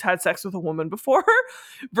who's had sex with a woman before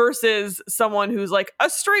versus someone who's like a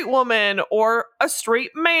straight woman or a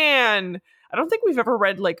straight man. I don't think we've ever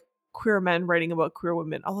read like queer men writing about queer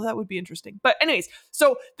women, although that would be interesting. But anyways,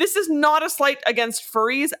 so this is not a slight against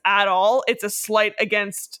furries at all. It's a slight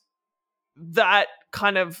against that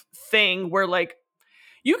kind of thing where like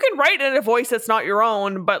you can write in a voice that's not your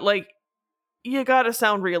own, but like you gotta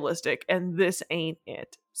sound realistic, and this ain't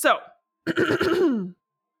it. So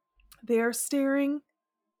they are staring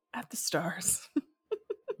at the stars.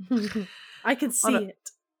 I can see it.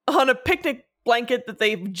 On a picnic blanket that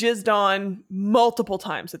they've jizzed on multiple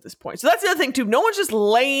times at this point. So that's the other thing too. No one's just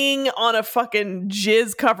laying on a fucking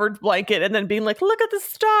jizz covered blanket and then being like, look at the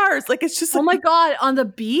stars. Like, it's just oh my God, on the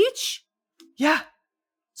beach? Yeah.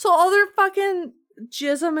 So all their fucking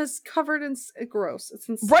jism is covered in gross. It's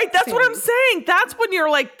insane. Right, that's what I'm saying. That's when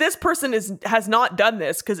you're like, this person has not done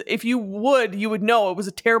this, because if you would know it was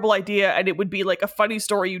a terrible idea and it would be like a funny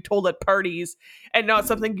story you told at parties and not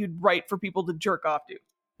something you'd write for people to jerk off to.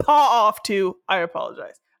 Paw off to. I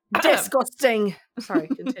apologize. Disgusting. Sorry,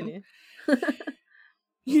 continue.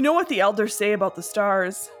 You know what the elders say about the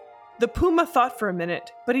stars? The puma thought for a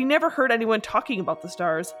minute, but he never heard anyone talking about the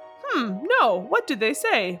stars. No, what did they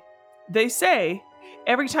say? They say,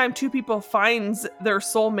 every time two people finds their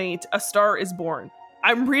soulmate, a star is born.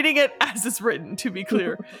 I'm reading it as it's written, to be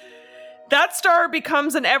clear. That star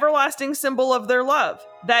becomes an everlasting symbol of their love.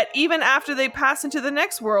 That even after they pass into the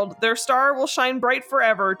next world, their star will shine bright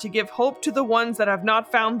forever to give hope to the ones that have not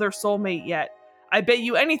found their soulmate yet. I bet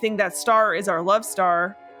you anything that star is our love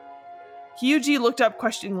star. Kyuji looked up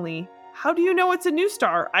questioningly. How do you know it's a new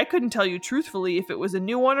star? I couldn't tell you truthfully if it was a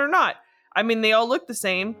new one or not. I mean, they all look the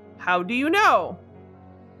same. How do you know?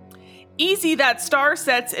 Easy, that star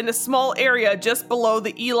sets in a small area just below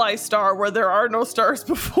the Eli star where there are no stars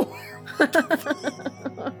before. I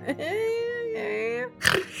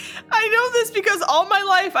know this because all my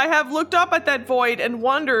life I have looked up at that void and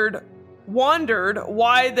wondered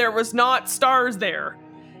why there was not stars there.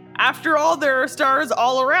 After all, there are stars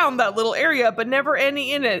all around that little area, but never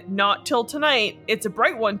any in it. Not till tonight. It's a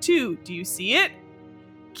bright one too. Do you see it?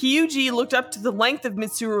 Kyuji looked up to the length of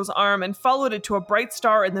Mitsuru's arm and followed it to a bright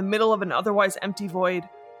star in the middle of an otherwise empty void.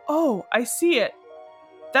 Oh, I see it.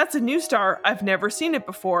 That's a new star. I've never seen it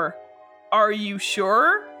before. Are you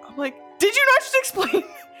sure? I'm like, did you not just explain?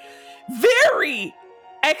 Very!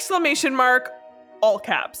 Exclamation mark, all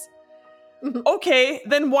caps. Okay,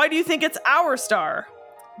 then why do you think it's our star?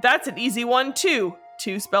 That's an easy one too.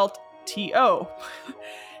 Two spelled T-O.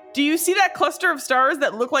 Do you see that cluster of stars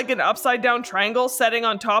that look like an upside down triangle setting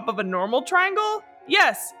on top of a normal triangle?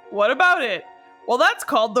 Yes. What about it? Well, that's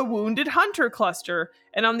called the Wounded Hunter cluster.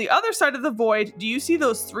 And on the other side of the void, do you see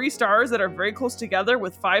those 3 stars that are very close together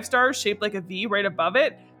with 5 stars shaped like a V right above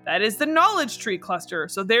it? That is the Knowledge Tree cluster.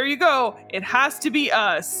 So there you go. It has to be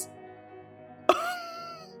us.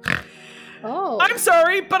 Oh. I'm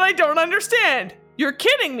sorry, but I don't understand. You're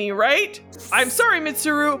kidding me, right? I'm sorry,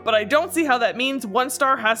 Mitsuru, but I don't see how that means 1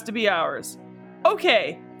 star has to be ours.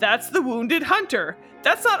 Okay, that's the Wounded Hunter.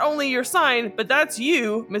 That's not only your sign, but that's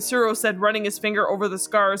you, Mitsuru said, running his finger over the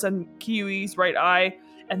scars on Kyui's right eye.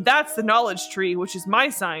 And that's the Knowledge Tree, which is my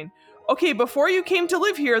sign. Okay, before you came to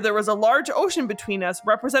live here, there was a large ocean between us,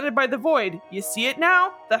 represented by the void. You see it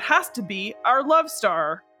now? That has to be our love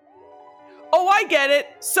star. Oh, I get it.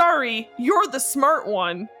 Sorry, you're the smart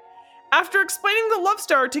one. After explaining the love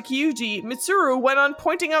star to Kyuji, Mitsuru went on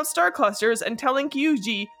pointing out star clusters and telling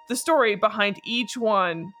Kyuji the story behind each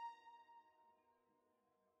one.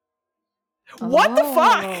 What the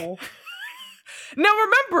fuck? Now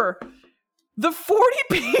remember, the 40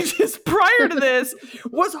 pages prior to this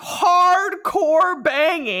was hardcore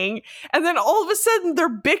banging, and then all of a sudden they're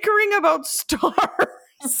bickering about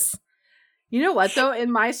stars. You know what though?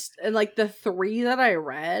 In like the 3 that I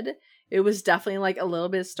read, it was definitely like a little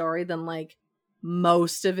bit of story, then like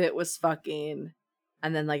most of it was fucking,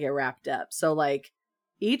 and then like it wrapped up. So like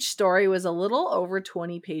each story was a little over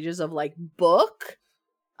 20 pages of like book,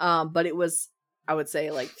 but it was, I would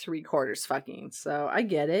say, like 3/4 fucking. So I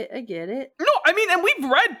get it. No, I mean, and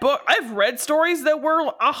I've read stories that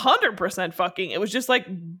were 100% fucking. It was just like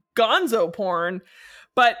gonzo porn,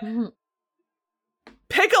 but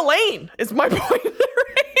pick a lane is my point.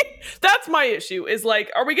 Right? That's my issue, is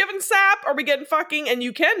like, are we giving sap? Are we getting fucking? And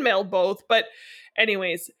you can mail both. But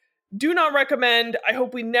anyways, do not recommend. I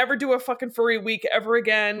hope we never do a fucking furry week ever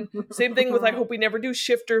again. Same thing with I hope we never do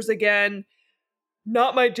shifters again.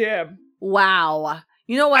 Not my jam. Wow.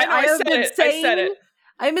 You know what? I said it.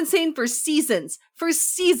 I've been saying for seasons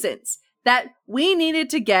that we needed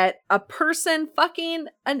to get a person fucking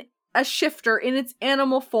a shifter in its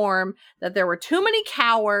animal form, that there were too many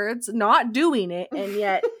cowards not doing it, and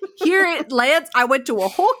yet here it lands. I went to a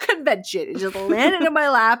whole convention. It just landed in my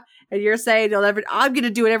lap, and you're saying I'm going to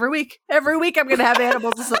do it every week. Every week I'm going to have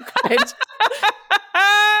animals of some kind.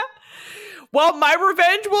 Well, my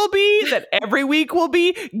revenge will be that every week will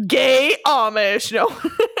be gay Amish. No.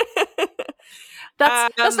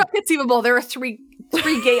 That's not conceivable. There are three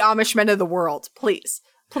gay Amish men in the world. Please.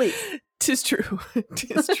 Tis true.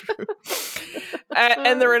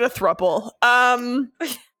 And they're in a throuple. Aw.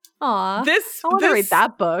 I want to read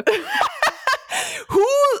that book.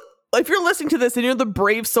 if you're listening to this and you're the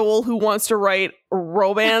brave soul who wants to write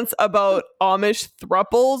romance about Amish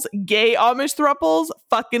thruples, gay Amish thruples,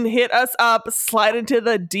 fucking hit us up, slide into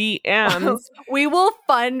the DMs. We will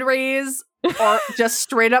fundraise or just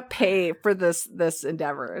straight up pay for this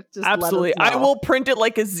endeavor. Just absolutely. let us know. I will print it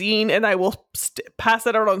like a zine and I will pass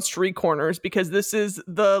it out on street corners because this is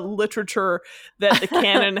the literature that the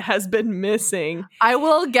canon has been missing. I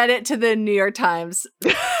will get it to the New York Times.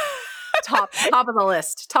 Top of the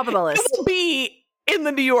list. It will be in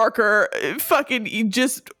the New Yorker. Fucking, you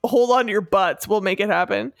just hold on to your butts. We'll make it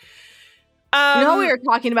happen. You know, we were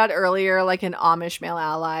talking about earlier, like an Amish male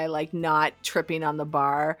ally, like not tripping on the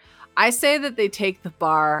bar. I say that they take the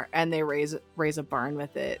bar and they raise a barn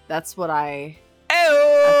with it. That's what I.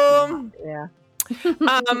 Yeah.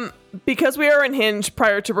 Because we are unhinged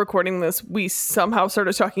prior to recording this, we somehow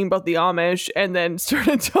started talking about the Amish and then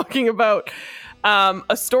started talking about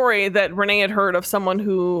a story that Renée had heard of someone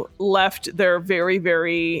who left their very,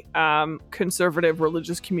 very conservative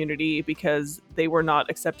religious community because they were not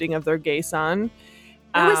accepting of their gay son.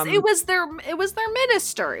 It was their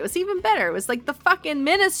minister. It was even better. It was like the fucking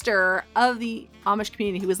minister of the Amish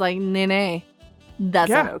community. He was like, "Nene,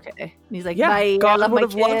 that's not okay." And he's like, "Bye, God would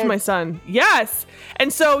have loved my son." Yes,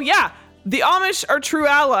 and so the Amish are true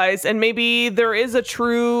allies, and maybe there is a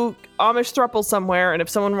true Amish throuple somewhere. And if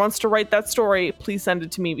someone wants to write that story, please send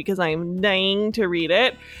it to me because I am dying to read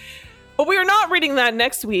it. But we are not reading that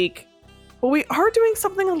next week. But we are doing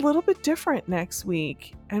something a little bit different next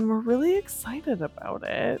week, and we're really excited about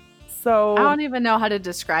it. So I don't even know how to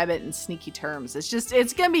describe it in sneaky terms. It's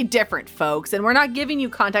going to be different, folks. And we're not giving you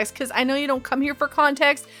context because I know you don't come here for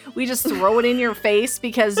context. We just throw it in your face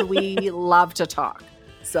because we love to talk.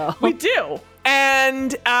 So we do.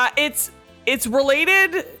 And it's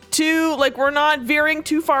related to, like, we're not veering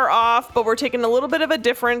too far off, but we're taking a little bit of a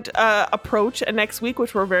different approach next week,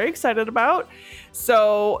 which we're very excited about.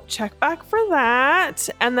 So check back for that.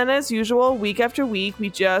 And then as usual, week after week, we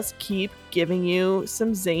just keep giving you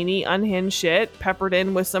some zany, unhinged shit, peppered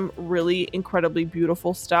in with some really incredibly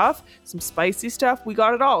beautiful stuff, some spicy stuff. We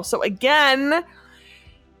got it all. So again,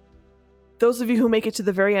 those of you who make it to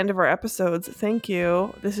the very end of our episodes, thank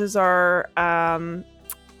you. This is our,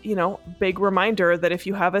 big reminder that if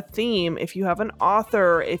you have a theme, if you have an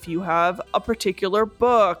author, if you have a particular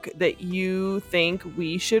book that you think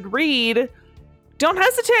we should read, don't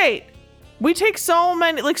hesitate. We take so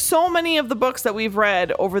many of the books that we've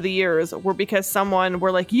read over the years were because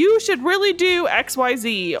we're like, you should really do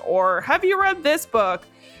XYZ, or have you read this book?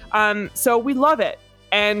 So we love it.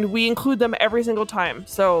 And we include them every single time.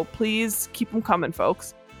 So please keep them coming,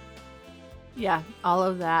 folks. Yeah, all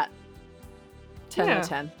of that. 10 out of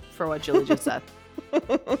 10 for what Julie just said.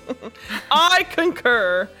 I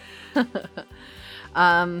concur.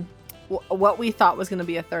 What we thought was going to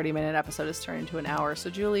be a 30-minute episode has turned into an hour. So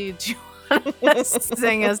Julie, do you want to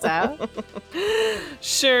sing us out?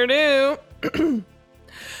 Sure do.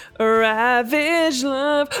 Ravage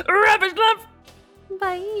love. Ravage love.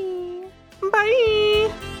 Bye.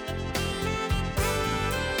 Bye.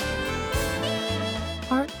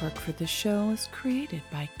 Artwork for the show is created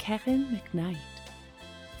by Karen McKnight.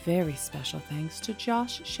 Very special thanks to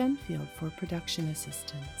Josh Shenfield for production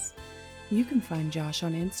assistance. You can find Josh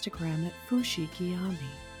on Instagram at Fushigiyami.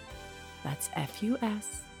 That's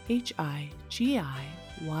FUSHIGIYAMI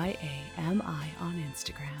on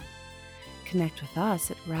Instagram. Connect with us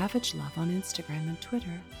at Ravage Love on Instagram and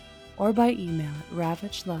Twitter, or by email at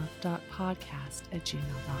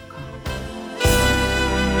ravagelove.podcast@gmail.com.